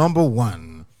testimonies. Number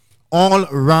 1,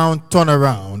 all-round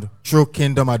turnaround through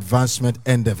kingdom advancement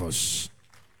endeavors.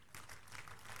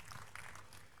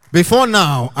 Before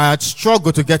now, I had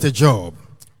struggled to get a job,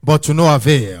 but to no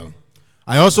avail.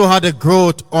 I also had a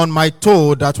growth on my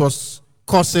toe that was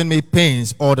causing me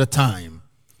pains all the time.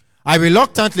 I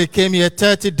reluctantly came here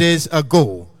 30 days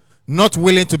ago, not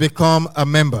willing to become a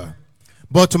member.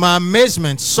 But to my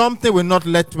amazement, something will not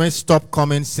let me stop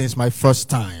coming since my first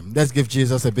time. Let's give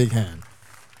Jesus a big hand.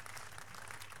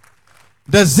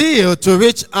 The zeal to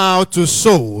reach out to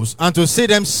souls and to see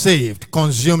them saved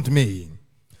consumed me.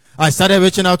 I started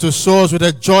reaching out to souls with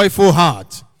a joyful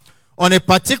heart. On a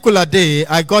particular day,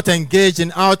 I got engaged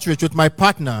in outreach with my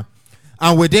partner,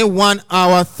 and within 1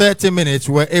 hour, 30 minutes,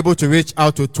 we were able to reach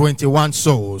out to 21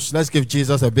 souls. Let's give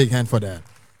Jesus a big hand for that.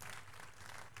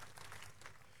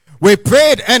 We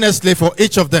prayed earnestly for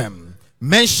each of them,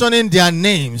 mentioning their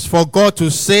names for God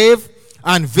to save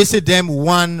and visit them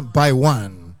one by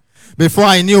one. Before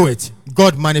I knew it,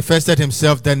 God manifested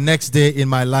himself the next day in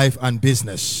my life and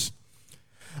business.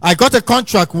 I got a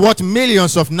contract worth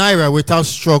millions of naira without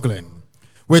struggling,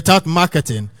 without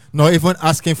marketing, nor even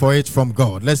asking for it from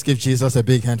God. Let's give Jesus a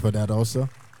big hand for that also.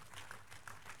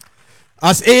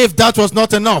 As if that was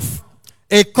not enough,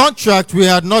 a contract we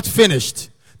had not finished,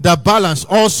 the balance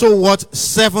also worth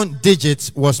 7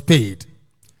 digits was paid.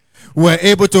 We were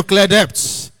able to clear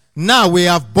debts. Now we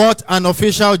have bought an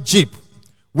official Jeep,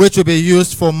 which will be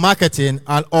used for marketing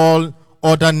and all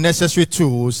other necessary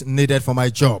tools needed for my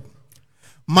job.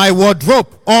 My wardrobe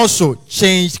also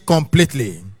changed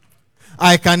completely.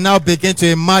 I can now begin to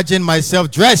imagine myself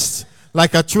dressed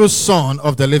like a true son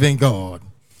of the living God.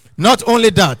 Not only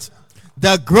that,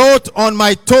 the growth on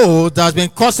my toe that has been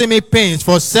causing me pains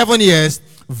for 7 years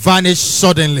vanished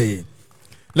suddenly.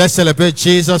 Let's celebrate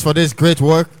Jesus for this great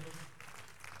work.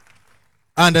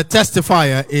 And the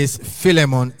testifier is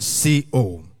Philemon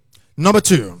C.O. Number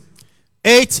 2,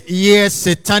 8 years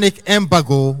satanic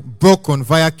embargo broken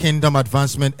via kingdom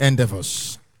advancement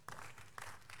endeavors.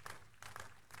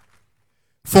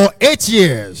 For 8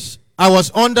 years, I was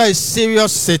under a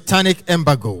serious satanic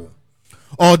embargo.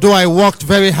 Although I worked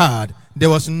very hard, there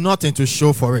was nothing to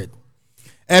show for it.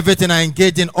 Everything I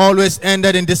engaged in always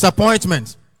ended in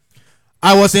disappointment.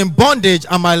 I was in bondage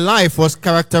and my life was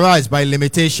characterized by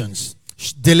limitations,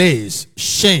 delays,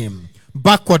 shame,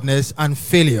 backwardness, and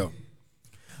failure.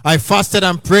 I fasted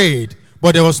and prayed,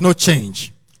 but there was no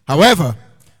change. However,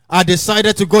 I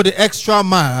decided to go the extra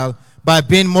mile by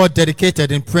being more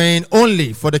dedicated in praying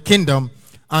only for the kingdom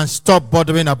and stop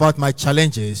bothering about my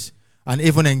challenges and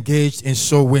even engaged in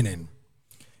soul winning.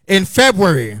 In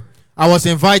February, I was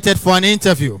invited for an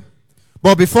interview,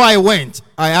 but before I went,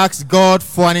 I asked God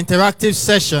for an interactive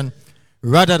session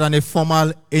rather than a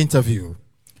formal interview.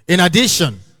 In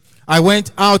addition, I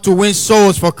went out to win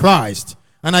souls for Christ,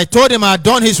 and I told him I had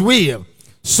done his will,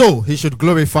 so he should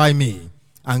glorify me.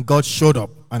 And God showed up,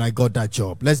 and I got that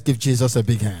job. Let's give Jesus a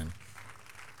big hand.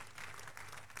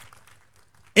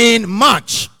 In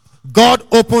March, God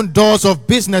opened doors of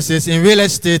businesses in real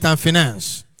estate and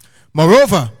finance.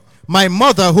 Moreover, my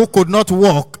mother, who could not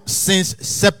walk since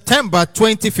September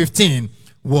 2015,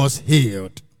 was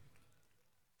healed.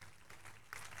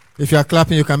 If you are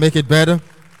clapping, you can make it better.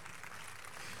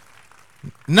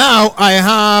 Now I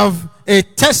have a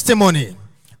testimony,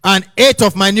 and 8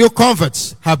 of my new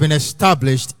converts have been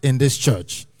established in this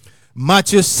church.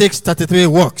 Matthew 6:33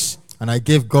 works, and I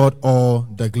give God all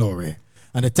the glory.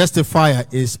 And the testifier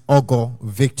is Ogo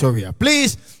Victoria.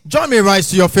 Please join me rise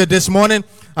to your feet this morning,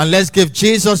 and let's give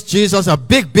Jesus a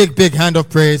big hand of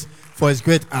praise for his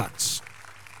great acts.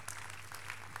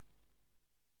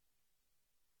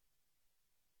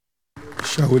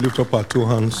 Shall we lift up our 2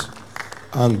 hands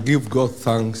and give God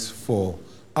thanks for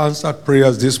answered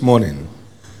prayers this morning?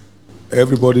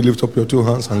 Everybody lift up your 2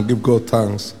 hands and give God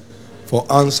thanks for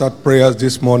answered prayers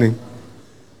this morning.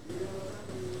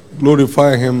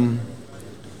 Glorify him,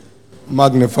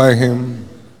 magnify him,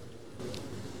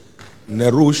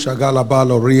 Neru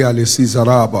Shagalabalo Reali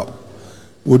Cesaraba.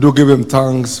 We do give him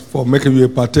thanks for making you a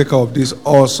partaker of this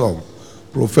awesome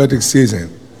prophetic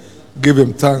season. Give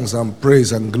him thanks and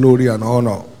praise and glory and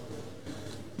honor.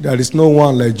 There is no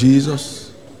one like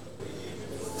Jesus.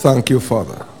 Thank you,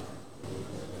 Father.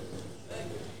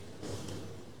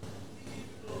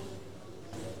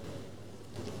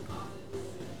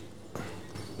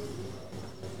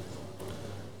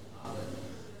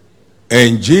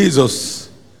 In Jesus'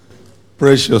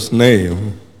 precious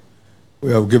name,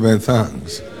 we have given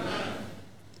thanks.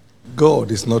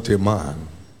 God is not a man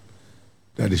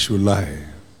that he should lie.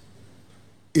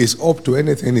 It's up to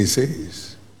anything he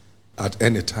says at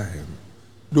any time.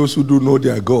 Those who do know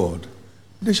their God,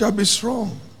 they shall be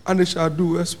strong and they shall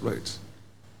do exploits.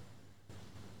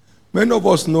 Many of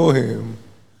us know him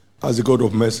as the God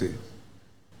of mercy.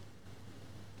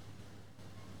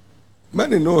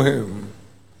 Many know him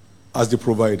as the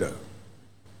provider.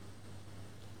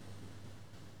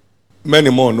 Many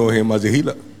more know him as a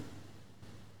healer.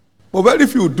 But very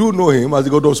few do know him as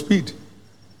the God of speed.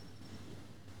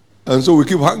 And so we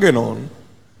keep hanging on.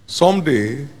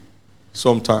 Someday,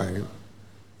 sometime,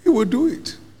 he will do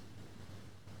it.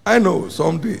 I know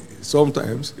someday,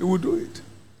 sometimes, he will do it.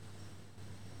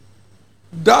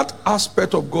 That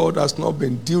aspect of God has not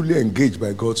been duly engaged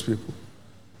by God's people.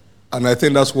 And I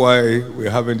think that's why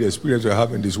we're having the experience we're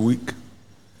having this week.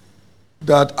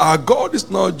 That our God is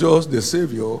not just the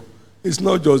Savior, it's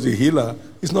not just the healer,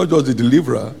 it's not just the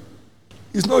deliverer,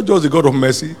 it's not just the God of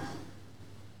mercy.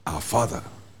 Our Father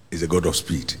is a God of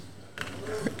speed.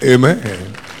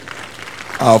 Amen.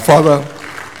 Our Father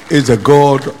is a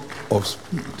God of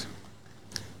speed.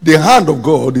 The hand of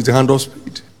God is the hand of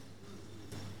speed.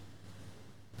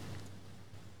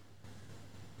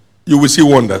 You will see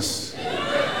wonders.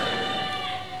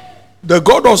 The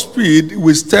God of speed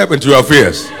will step into your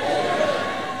affairs.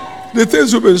 The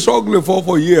things you've been struggling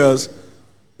for years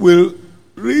will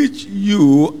reach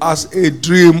you as a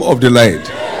dream of delight.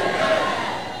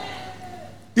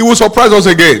 He will surprise us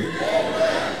again.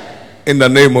 In the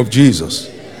name of Jesus.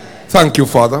 Thank you,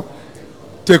 Father.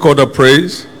 Take all the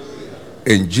praise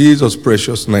in Jesus'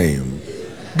 precious name.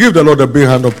 Give the Lord a big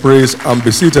hand of praise and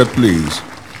be seated, please.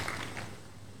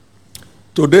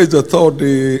 Today is the third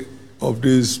day of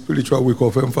this spiritual week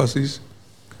of emphasis.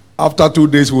 After 2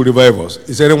 days, we'll revive us.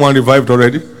 Is anyone revived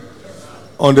already?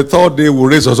 On the third day, we'll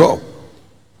raise us up.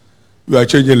 We are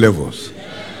changing levels.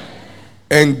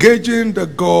 Engaging the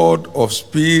God of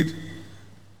speed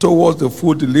towards the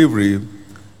full delivery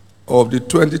of the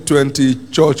 2020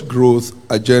 church growth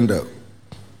agenda.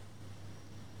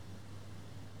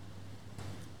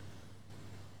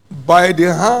 By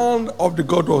the hand of the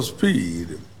God of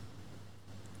speed,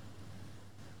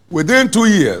 within 2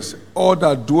 years, all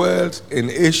that dwelt in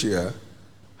Asia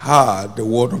heard the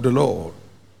word of the Lord.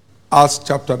 Acts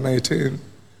chapter 19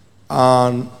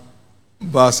 and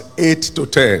verse 8 to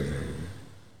 10.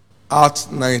 Acts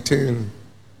 19,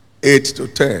 8 to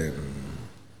 10.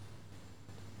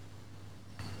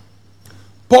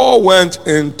 Paul went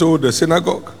into the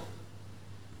synagogue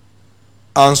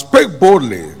and spake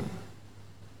boldly,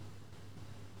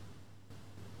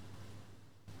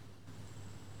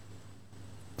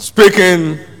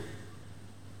 speaking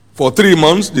for 3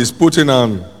 months, disputing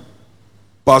and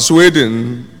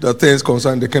persuading the things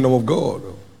concerning the kingdom of God.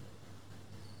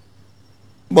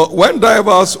 But when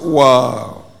divers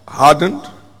were hardened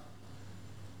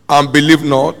and believed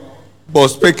not, but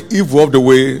spake evil of the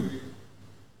way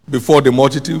before the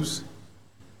multitudes,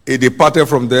 he departed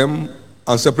from them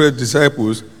and separated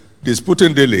disciples,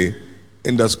 disputing daily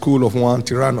in the school of one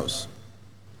Tyrannus.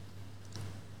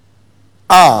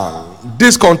 And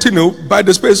this continued by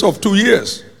the space of 2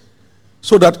 years,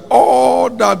 so that all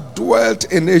that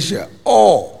dwelt in Asia,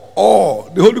 all,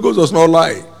 the Holy Ghost does not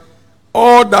lie,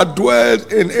 all that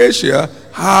dwelt in Asia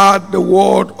heard the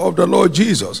word of the Lord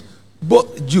Jesus,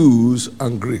 both Jews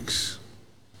and Greeks.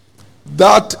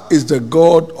 That is the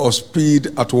God of speed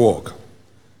at work.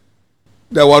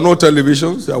 There were no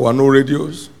televisions, there were no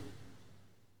radios.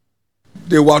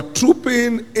 They were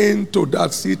trooping into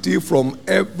that city from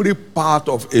every part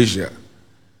of Asia,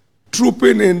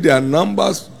 trooping in their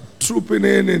numbers, trooping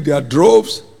in their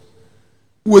droves.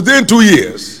 Within 2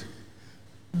 years,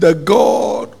 the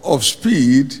God of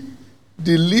speed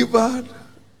delivered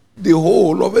the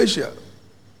whole of Asia.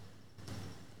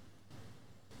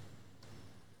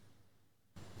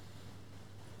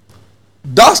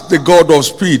 That's the God of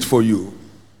speed for you.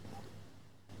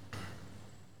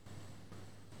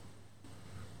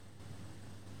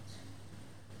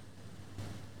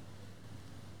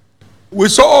 We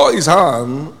saw his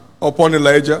hand upon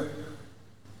Elijah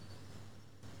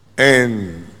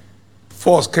in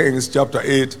 1 Kings chapter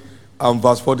 8 and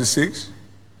verse 46.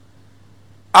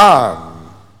 And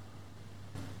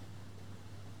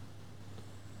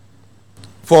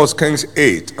 1 Kings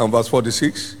 8 and verse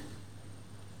 46.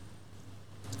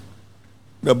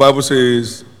 The Bible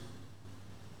says,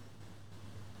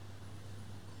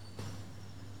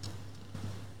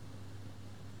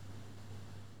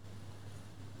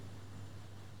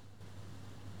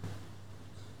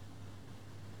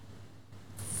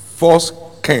 First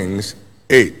Kings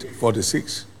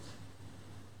 8:46.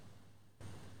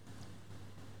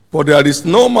 For there is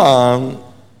no man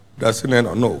that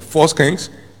sinneth. No. 1 Kings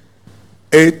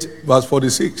 8 verse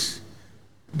 46.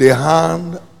 The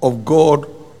hand of God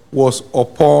was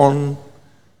upon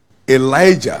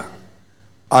Elijah,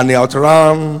 and he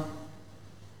outran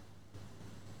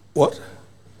what?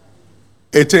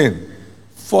 18.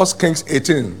 1 Kings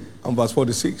 18 and verse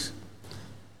 46.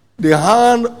 The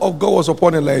hand of God was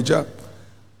upon Elijah,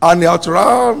 and he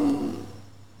outran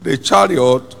the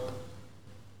chariot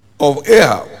of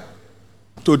Ahab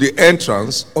to the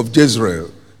entrance of Jezreel.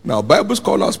 Now, Bible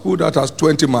scholars put that as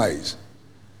 20 miles.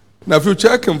 Now, if you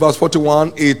check in verse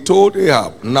 41, he told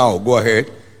Ahab, now go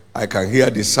ahead, I can hear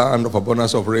the sound of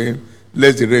abundance of rain,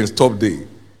 let the rain stop thee.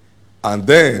 And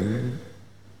then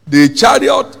the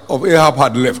chariot of Ahab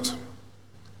had left.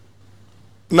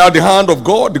 Now the hand of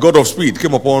God, the God of speed,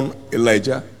 came upon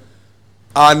Elijah,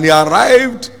 and he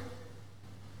arrived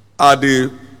at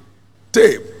the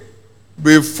tape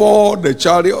before the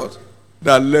chariot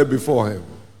that lay before him.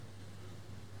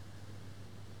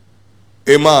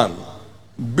 A man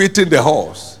beating the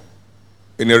horse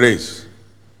in a race,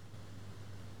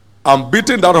 and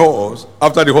beating that horse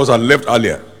after the horse had left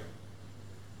earlier.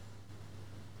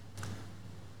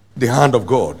 The hand of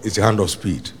God is the hand of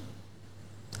speed.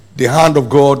 The hand of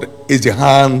God is the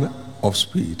hand of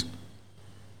speed.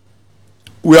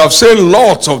 We have seen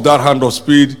lots of that hand of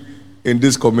speed in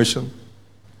this commission,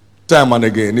 time and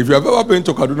again. If you have ever been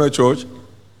to Kaduna Church,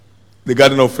 the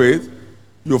Garden of Faith,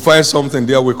 you'll find something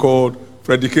there we call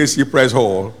Freddie K.C. Price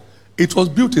Hall. It was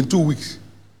built in 2 weeks.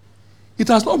 It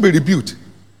has not been rebuilt.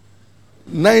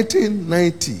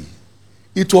 1990,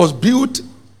 it was built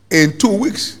in 2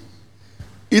 weeks.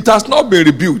 It has not been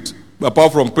rebuilt,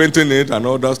 apart from painting it and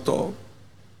all that stuff.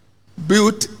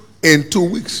 Built in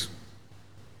 2 weeks.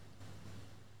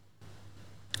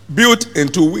 Built in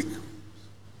 2 weeks.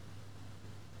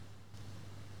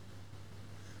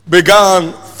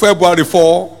 Began February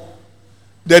 4,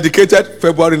 dedicated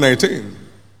February 19.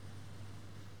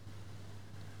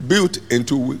 Built in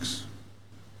 2 weeks.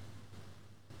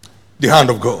 The hand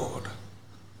of God.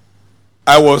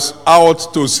 I was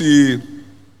out to see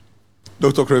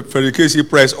Dr. Freddie K.C.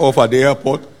 Price off at the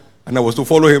airport, and I was to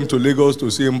follow him to Lagos to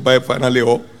see him buy finally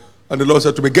off. And the Lord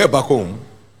said to me, get back home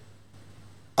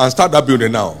and start that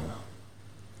building now.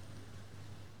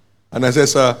 And I said,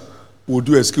 sir, would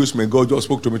you excuse me? God just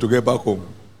spoke to me to get back home.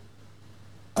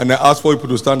 And I asked for people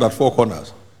to stand at 4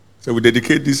 corners. So we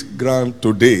dedicate this ground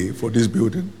today for this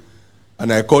building.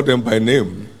 And I called them by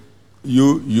name.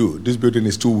 This building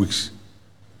is 2 weeks.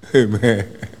 Amen.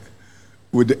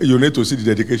 You need to see the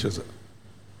dedication, sir.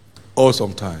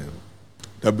 Awesome time.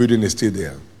 The building is still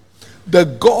there. The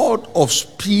God of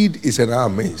speed is in our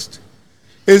midst.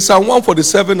 In Psalm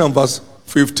 147 and verse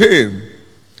 15,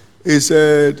 he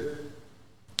said,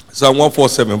 Psalm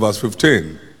 147 verse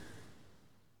 15,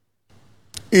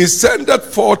 he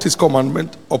sendeth forth his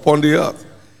commandment upon the earth.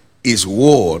 His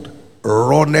word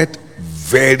runneth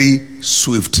very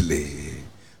swiftly.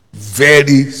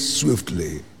 Very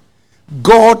swiftly.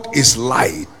 God is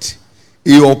light.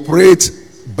 He operates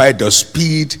by the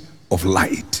speed of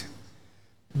light.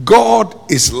 God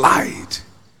is light.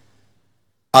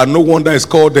 And no wonder it's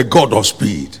called the God of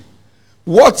speed.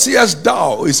 What seest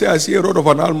thou? He says, I see a rod of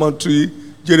an almond tree,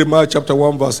 Jeremiah chapter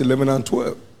 1 verse 11 and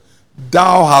 12.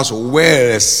 Thou hast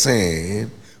well said,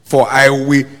 for I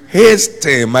will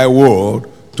hasten my word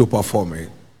to perform it.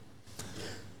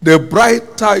 The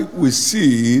brighter we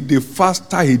see, the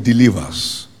faster he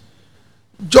delivers.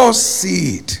 Just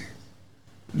see it.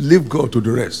 Leave God to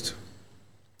the rest.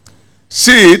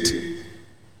 See it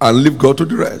and leave God to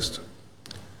the rest.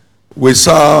 We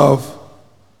serve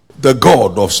the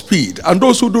God of speed. And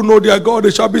those who do know their God,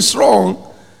 they shall be strong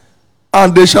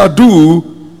and they shall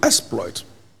do exploit.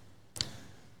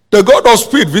 The God of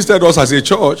speed visited us as a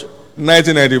church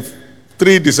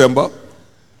 1993 December.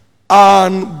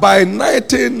 And by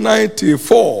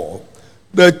 1994,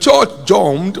 the church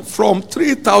jumped from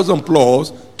 3,000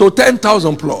 plus to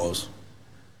 10,000 plus.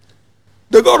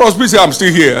 The God of speed said, I'm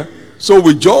still here. So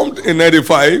we jumped in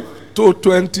 95 to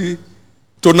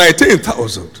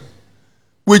 19,000.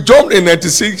 We jumped in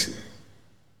 96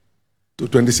 to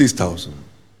 26,000.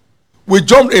 We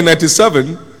jumped in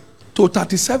 97 to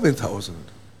 37,000.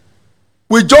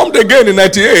 We jumped again in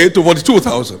 98 to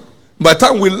 42,000. By the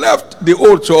time we left the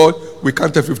old church, we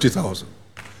counted 50,000.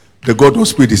 The God of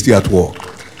speed is still at work.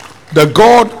 The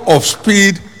God of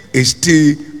speed is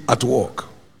still at work.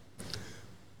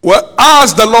 Well,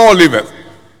 as the Lord liveth,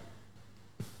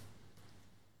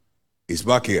 He's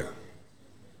back here.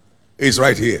 He's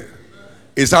right here.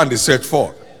 His hand is stretched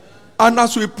forth. And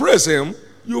as we praise Him,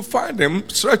 you find Him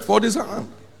stretched forth His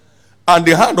hand. And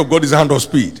the hand of God is a hand of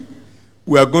speed.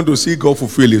 We are going to see God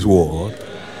fulfill His word.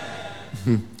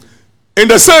 In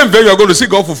the same vein, you are going to see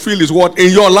God fulfill His word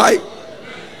in your life.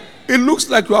 It looks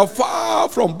like you are far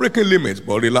from breaking limits,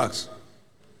 but relax.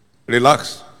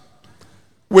 Relax.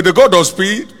 With the God of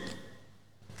speed,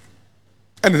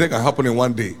 anything can happen in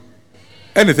one day.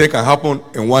 Anything can happen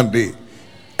in one day.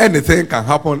 Anything can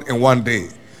happen in one day.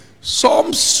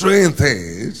 Some strange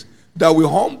things that will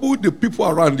humble the people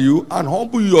around you and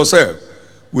humble you yourself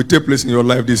will take place in your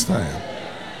life this time.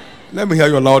 Let me hear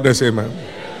your loudest amen.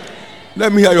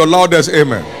 Let me hear your loudest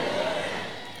amen.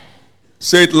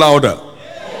 Say it louder.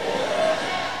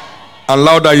 And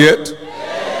louder yet.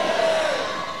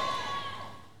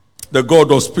 The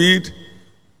God of speed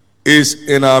is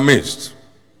in our midst.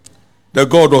 The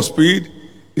God of speed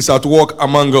is at work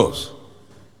among us.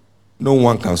 No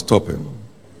one can stop Him.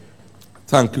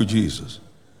 Thank you, Jesus.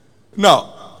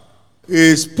 Now,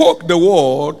 He spoke the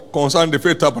word concerning the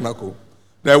Faith Tabernacle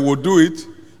that will do it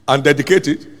and dedicate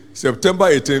it September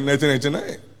 18,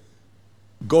 1999.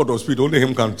 God of speed, only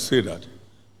Him can say that.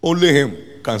 Only Him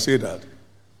can say that.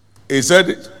 He said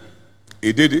it.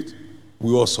 He did it.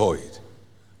 We all saw it.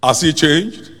 Has He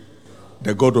changed?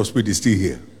 The God of speed is still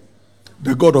here.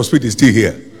 The God of speed is still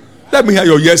here. Let me hear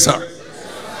your yes, sir.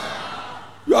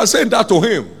 You are saying that to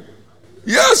Him.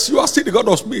 Yes, you are still the God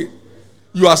of speed.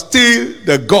 You are still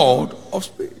the God of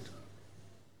speed.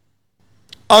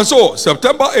 And so,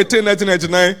 September 18,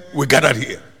 1999, we gathered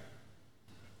here.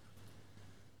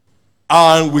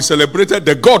 And we celebrated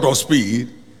the God of speed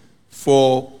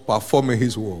for performing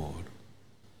His word.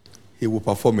 He will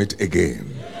perform it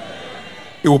again.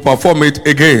 He will perform it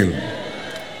again.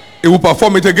 He will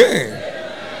perform it again.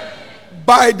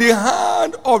 By the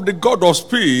hand of the God of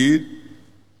speed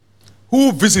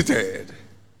who visited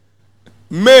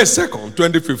May 2nd,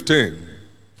 2015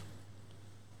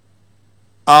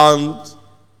 and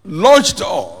launched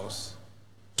us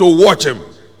to watch Him.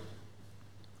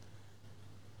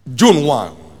 June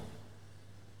 1,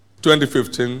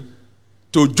 2015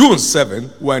 to June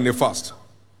 7, we're in a fast.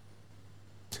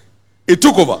 It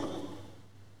took over.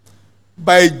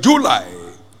 By July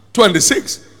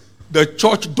 26, the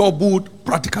church doubled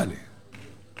practically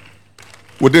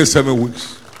within 7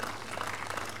 weeks.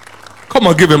 Come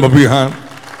on, give Him a big hand.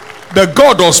 The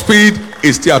God of speed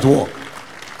is still at work.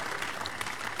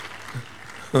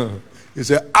 He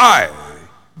said, I,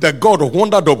 the God of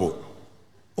wonder double,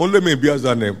 only me bears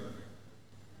that name.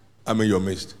 I'm in your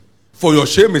midst. For your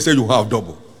shame, He said, you have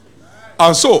double.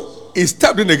 And so, He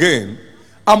stepped in again.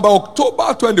 And by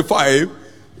October 25,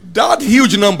 that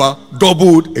huge number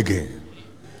doubled again.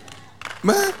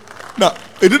 Man, now,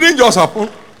 it didn't just happen.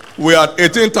 We had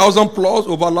 18,000 plus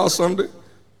over last Sunday,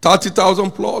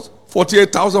 30,000 plus,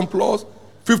 48,000 plus,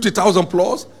 50,000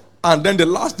 plus, and then the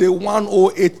last day,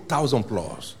 108,000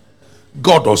 plus.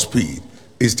 God of speed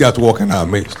is there to work in our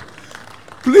midst.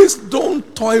 Please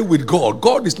don't toy with God.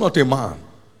 God is not a man.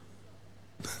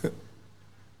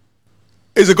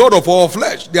 He's a God of all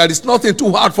flesh. There is nothing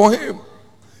too hard for Him.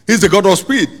 He's the God of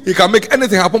speed. He can make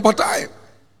anything happen per time.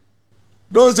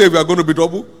 Don't say we are going to be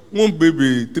double. Won't be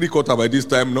 3/4 by this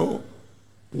time. No.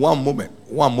 One moment.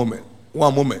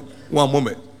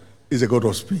 He's a God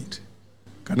of speed.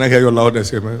 Can I hear your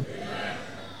loudest amen?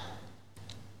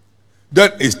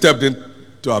 Then He stepped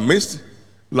into our midst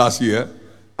last year,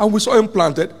 and we saw Him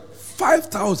planted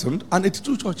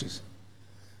 5,082 churches.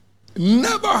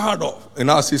 Never heard of in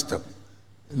our system.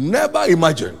 Never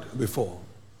imagined before.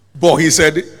 But He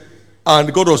said it,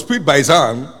 and God of speed by His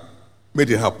hand made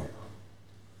it happen.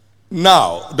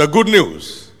 Now, the good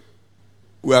news,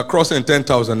 we are crossing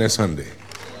 10,000 next Sunday.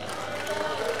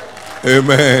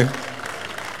 Amen.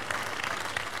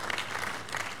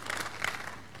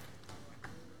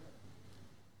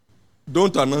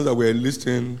 Don't announce that we are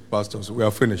enlisting pastors. We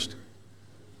are finished.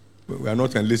 We are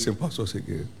not enlisting pastors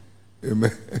again.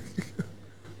 Amen.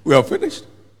 We are finished.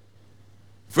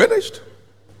 Finished.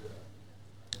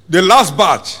 The last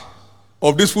batch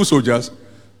of these foot soldiers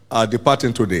are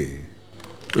departing today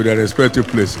to their respective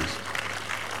places.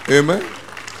 Amen.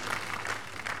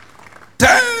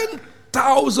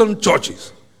 10,000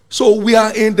 churches. So we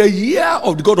are in the year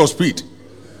of the God of speed.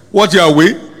 What year are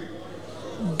we?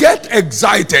 Get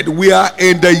excited. We are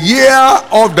in the year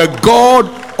of the God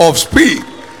of speed.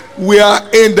 We are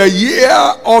in the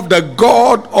year of the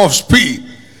God of speed.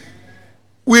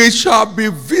 We shall be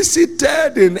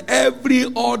visited in every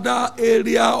other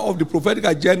area of the prophetic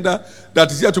agenda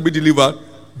that is here to be delivered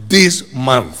this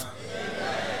month.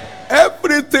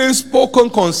 Everything spoken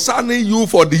concerning you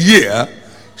for the year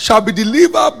shall be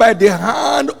delivered by the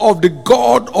hand of the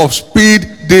God of speed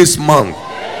this month.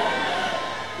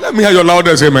 Let me hear your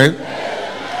loudest amen.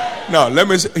 Now, let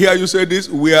me hear you say this.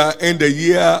 We are in the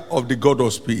year of the God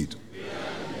of speed.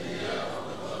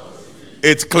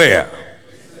 It's clear.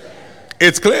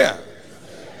 It's clear.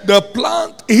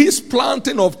 His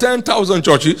planting of 10,000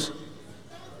 churches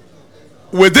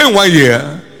within 1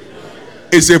 year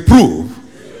is a proof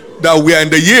that we are in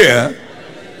the year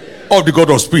of the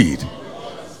God of speed.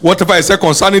 Whatever I say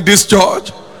concerning this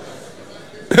church,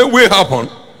 it will happen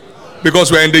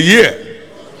because we are in the year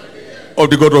of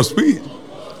the God of speed.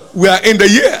 We are in the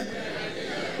year.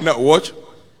 Now watch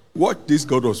this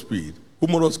God of speed.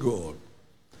 Humorous God.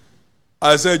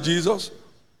 I said, Jesus,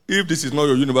 if this is not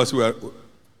your university,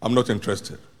 I'm not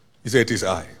interested. He said, it is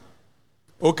I.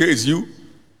 Okay, it's you.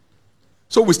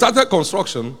 So we started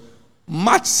construction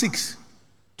March 6,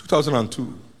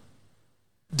 2002.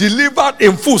 Delivered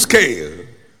in full scale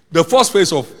the first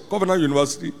phase of Covenant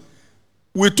University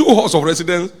with 2 halls of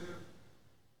residence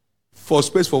for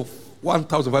space for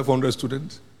 1,500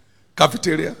 students,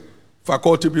 cafeteria,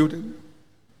 faculty building,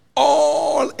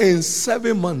 all in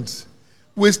 7 months.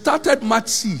 We started March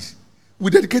 6. We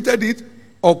dedicated it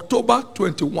October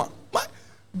 21. My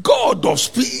God of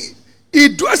speed, He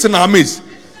dwells in our midst.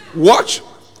 Watch.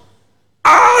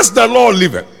 As the Lord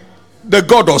liveth, the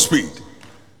God of speed.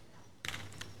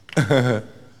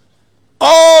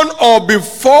 On or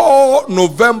before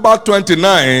November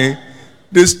 29,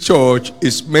 this church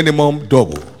is minimum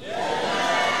double.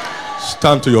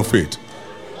 Stand to your feet.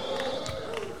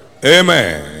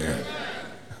 Amen.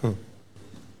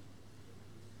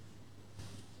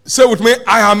 Say with me,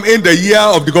 I am in the year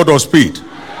of the God of speed.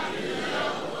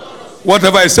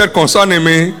 Whatever I said concerning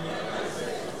me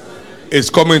is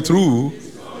coming through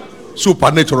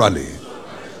supernaturally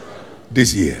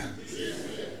this year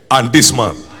and this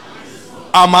month.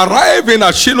 I'm arriving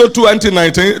at Shiloh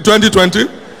 2020.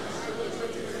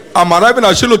 I'm arriving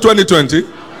at Shiloh 2020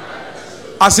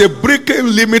 as a breaking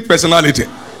limit personality.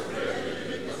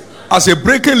 As a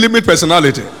breaking limit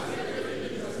personality.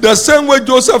 The same way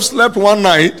Joseph slept one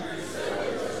night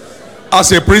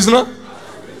as a prisoner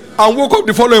and woke up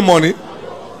the following morning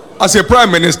as a prime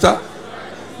minister,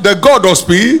 the God of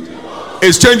speed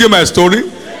is changing my story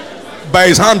by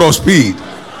his hand of speed.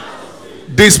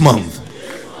 This month,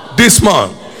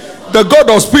 the God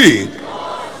of speed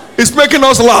is making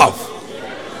us laugh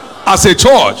as a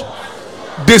church.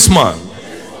 This month,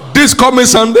 this coming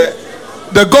Sunday,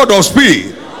 the God of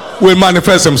speed will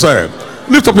manifest himself.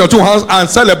 Lift up your 2 hands and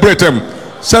celebrate him.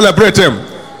 Celebrate him.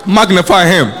 Magnify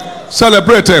him.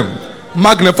 Celebrate him.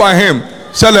 Magnify him.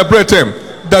 Celebrate him.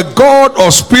 The God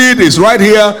of speed is right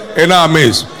here in our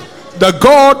midst. The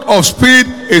God of speed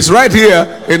is right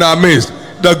here in our midst.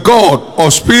 The God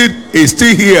of speed is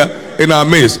still here in our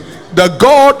midst. The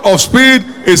God of speed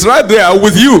is right there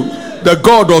with you. The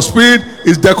God of speed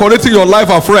is decorating your life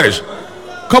afresh.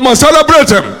 Come on, celebrate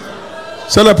him.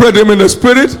 Celebrate him in the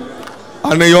spirit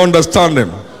and in your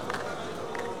understanding.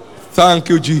 Thank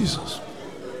you, Jesus.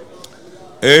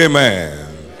 Amen.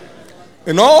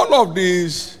 In all of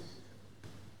these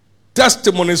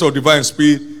testimonies of divine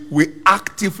speed, we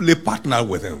actively partner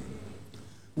with him.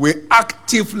 We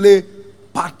actively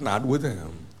partnered with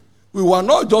him. We were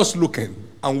not just looking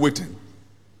and waiting.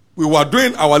 We were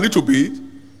doing our little bit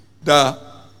that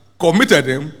committed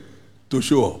him to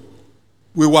show up.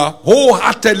 We were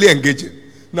wholeheartedly engaging.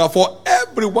 Now, for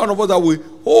every one of us that we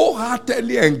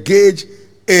wholeheartedly engage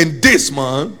in this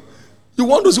month, you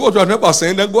want to see what you have never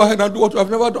seen, then go ahead and do what you have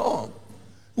never done.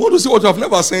 You want to see what you have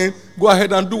never seen, go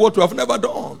ahead and do what you have never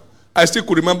done. I still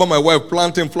could remember my wife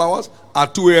planting flowers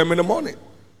at 2 a.m. in the morning.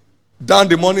 Down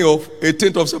the morning of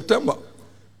 18th of September.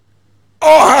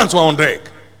 All hands were on deck.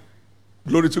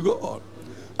 Glory to God.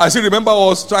 I still remember I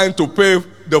was trying to pave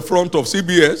the front of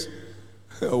CBS,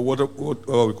 what we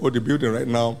call the building right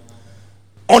now,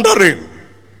 under rain.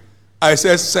 I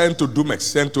said send to Dumex,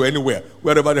 send to anywhere,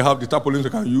 wherever they have the tarpaulins they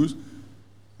can use,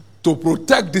 to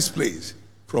protect this place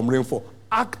from rainfall.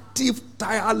 Active,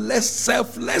 tireless,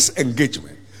 selfless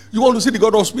engagement. You want to see the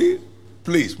God of speed?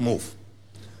 Please move.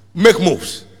 Make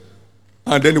moves.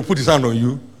 And then he put his hand on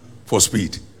you for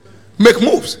speed. Make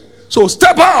moves. So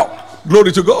step out.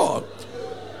 Glory to God.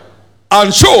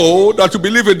 And show that you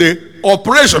believe in the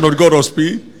operation of the God of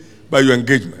speed by your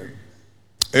engagement.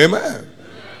 Amen.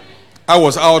 I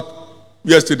was out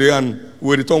yesterday and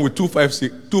we returned with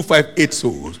 258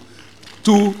 souls.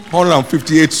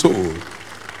 258 souls.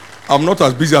 I'm not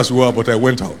as busy as you are, but I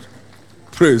went out.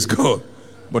 Praise God.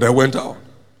 But I went out.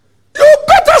 You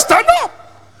better stand up.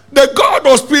 The God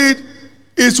of speed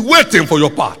is waiting for your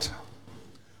part.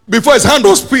 Before his hand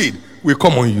of speed will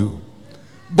come on you.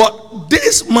 But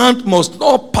this month must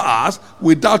not pass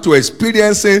without you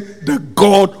experiencing the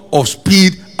God of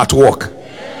speed at work.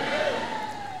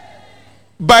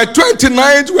 By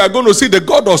 29th, we are going to see the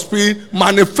God of speed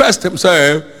manifest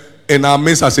himself in our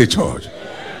midst as a church.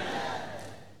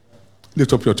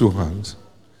 Lift up your two hands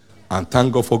and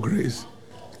thank God for grace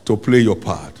to play your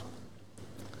part.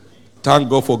 Thank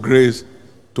God for grace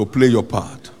to play your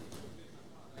part.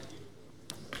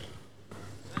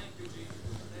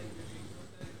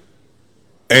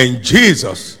 In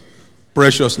Jesus'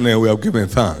 precious name, we have given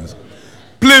thanks.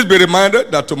 Please be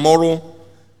reminded that tomorrow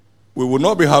we will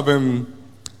not be having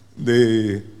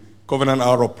the covenant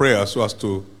hour of prayer so as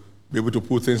to be able to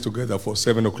put things together for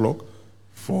 7 o'clock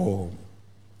for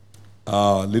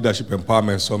our Leadership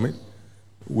Empowerment Summit,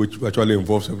 which virtually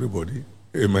involves everybody.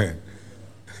 Amen.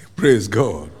 Praise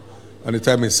God. And the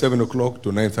time is 7 o'clock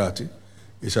to 9:30.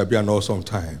 It shall be an awesome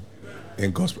time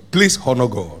in gospel. Please honor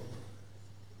God.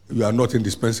 You are not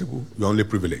indispensable. You are only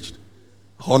privileged.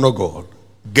 Honor God.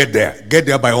 Get there. Get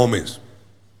there by all means.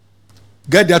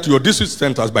 Get there to your district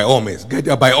centers by all means. Get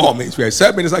there by all means. If you are a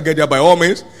sub minister, get there by all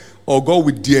means, or God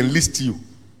will de-enlist you.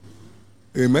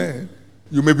 Amen.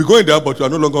 You may be going there, but you are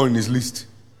no longer on his list.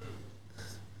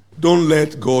 Don't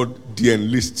let God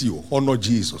de-enlist you. Honor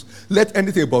Jesus. Let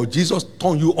anything about Jesus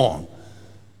turn you on.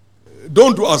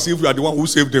 Don't do as if you are the one who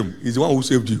saved him. He's the one who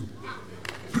saved you.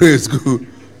 Praise God.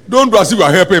 Don't do as if you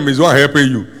are helping him. He's the one helping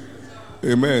you.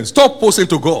 Amen. Stop posting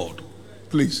to God.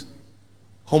 Please.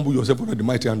 Humble yourself under the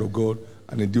mighty hand of God,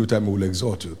 and in due time he will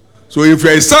exalt you. So if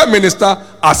you're a sub minister,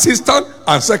 assistant,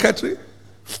 and secretary,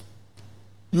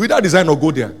 you either design or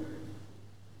go there.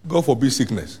 God forbid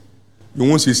sickness. You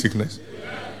won't see sickness.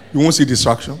 You won't see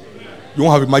distraction. You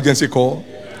won't have emergency call.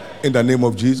 In the name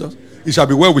of Jesus. It shall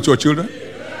be well with your children,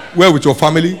 well with your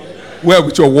family, well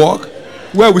with your work,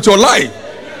 well with your life.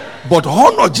 But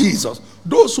honor Jesus.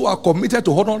 Those who are committed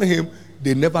to honoring him,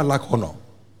 they never lack honor.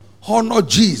 Honor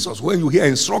Jesus. When you hear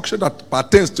instruction that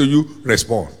pertains to you,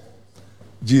 respond.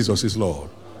 Jesus is Lord.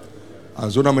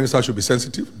 And zonal minister should be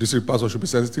sensitive. District pastor should be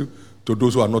sensitive to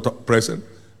those who are not present.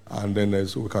 And then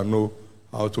so we can know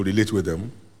how to relate with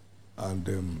them.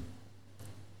 And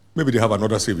maybe they have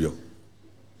another savior.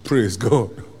 Praise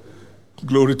God.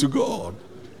 Glory to God.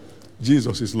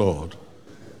 Jesus is Lord.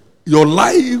 Your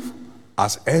life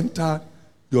has entered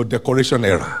your decoration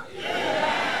era.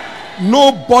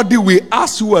 Nobody will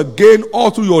ask you again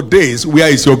all through your days, where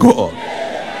is your God?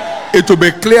 It will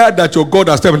be clear that your God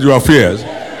has stepped into your affairs.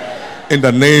 In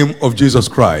the name of Jesus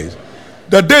Christ.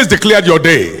 The day is declared your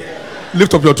day.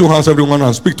 Lift up your two hands, everyone,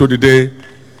 and speak to the day.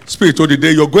 Speak to the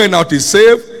day. You're going out is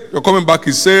saved. You're coming back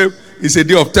is saved. It's a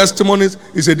day of testimonies.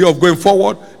 It's a day of going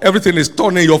forward. Everything is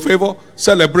turning in your favor.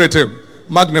 Celebrate him.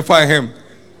 Magnify him.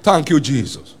 Thank you,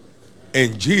 Jesus.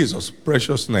 In Jesus'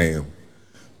 precious name.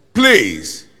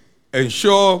 Please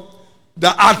ensure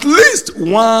that at least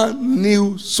one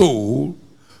new soul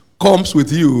comes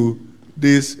with you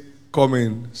this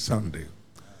coming Sunday.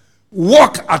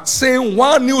 Work at saying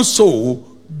one new soul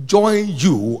join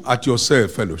you at your cell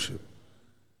fellowship.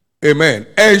 Amen.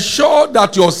 Ensure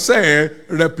that your cell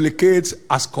replicates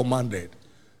as commanded.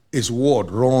 His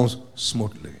word runs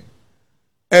smoothly.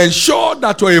 Ensure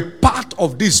that you're a part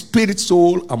of this spirit,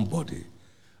 soul, and body.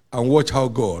 And watch how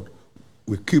God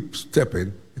will keep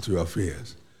stepping into your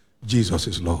affairs. Jesus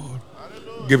is Lord.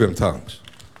 Hallelujah. Give him thanks.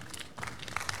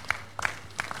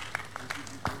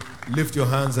 Lift your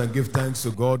hands and give thanks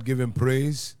to God. Give him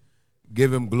praise.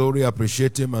 Give him glory.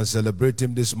 Appreciate him and celebrate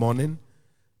him this morning.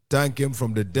 Thank him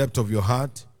from the depth of your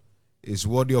heart. He's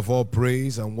worthy of all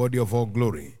praise and worthy of all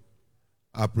glory.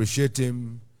 Appreciate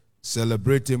him.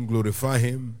 Celebrate him. Glorify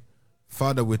him.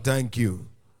 Father, we thank you.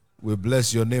 We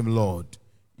bless your name, Lord.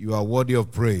 You are worthy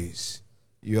of praise.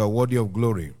 You are worthy of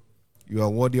glory. You are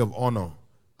worthy of honor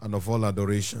and of all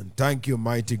adoration. Thank you,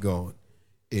 mighty God.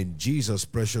 In Jesus'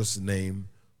 precious name,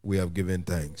 we have given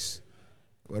thanks.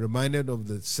 We're reminded of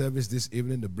the service this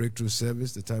evening, the breakthrough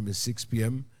service. The time is 6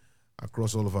 p.m.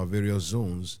 across all of our various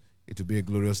zones. It will be a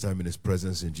glorious time in his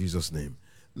presence in Jesus' name.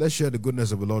 Let's share the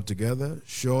goodness of the Lord together.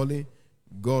 Surely,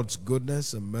 God's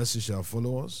goodness and mercy shall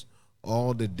follow us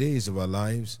all the days of our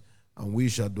lives, and we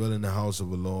shall dwell in the house of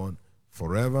the Lord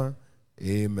forever.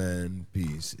 Amen.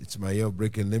 Peace. It's my year of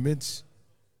breaking limits.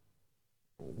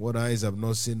 What eyes have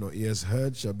not seen nor ears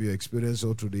heard shall be your experience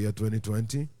all through the year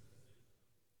 2020.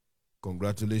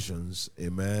 Congratulations.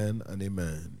 Amen and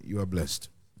amen. You are blessed.